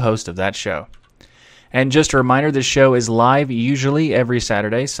I'm a co-host of that show. And just a reminder, this show is live usually every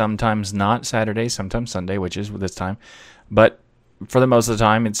Saturday, sometimes not Saturday, sometimes Sunday, which is this time. But for the most of the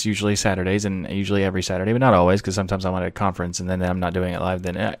time, it's usually Saturdays and usually every Saturday, but not always, because sometimes I'm at a conference and then I'm not doing it live.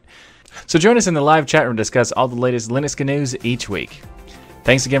 So join us in the live chat room to discuss all the latest Linux news each week.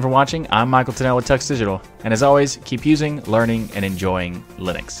 Thanks again for watching. I'm Michael Tunnell with Tux Digital. And as always, keep using, learning, and enjoying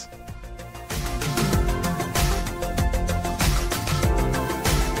Linux.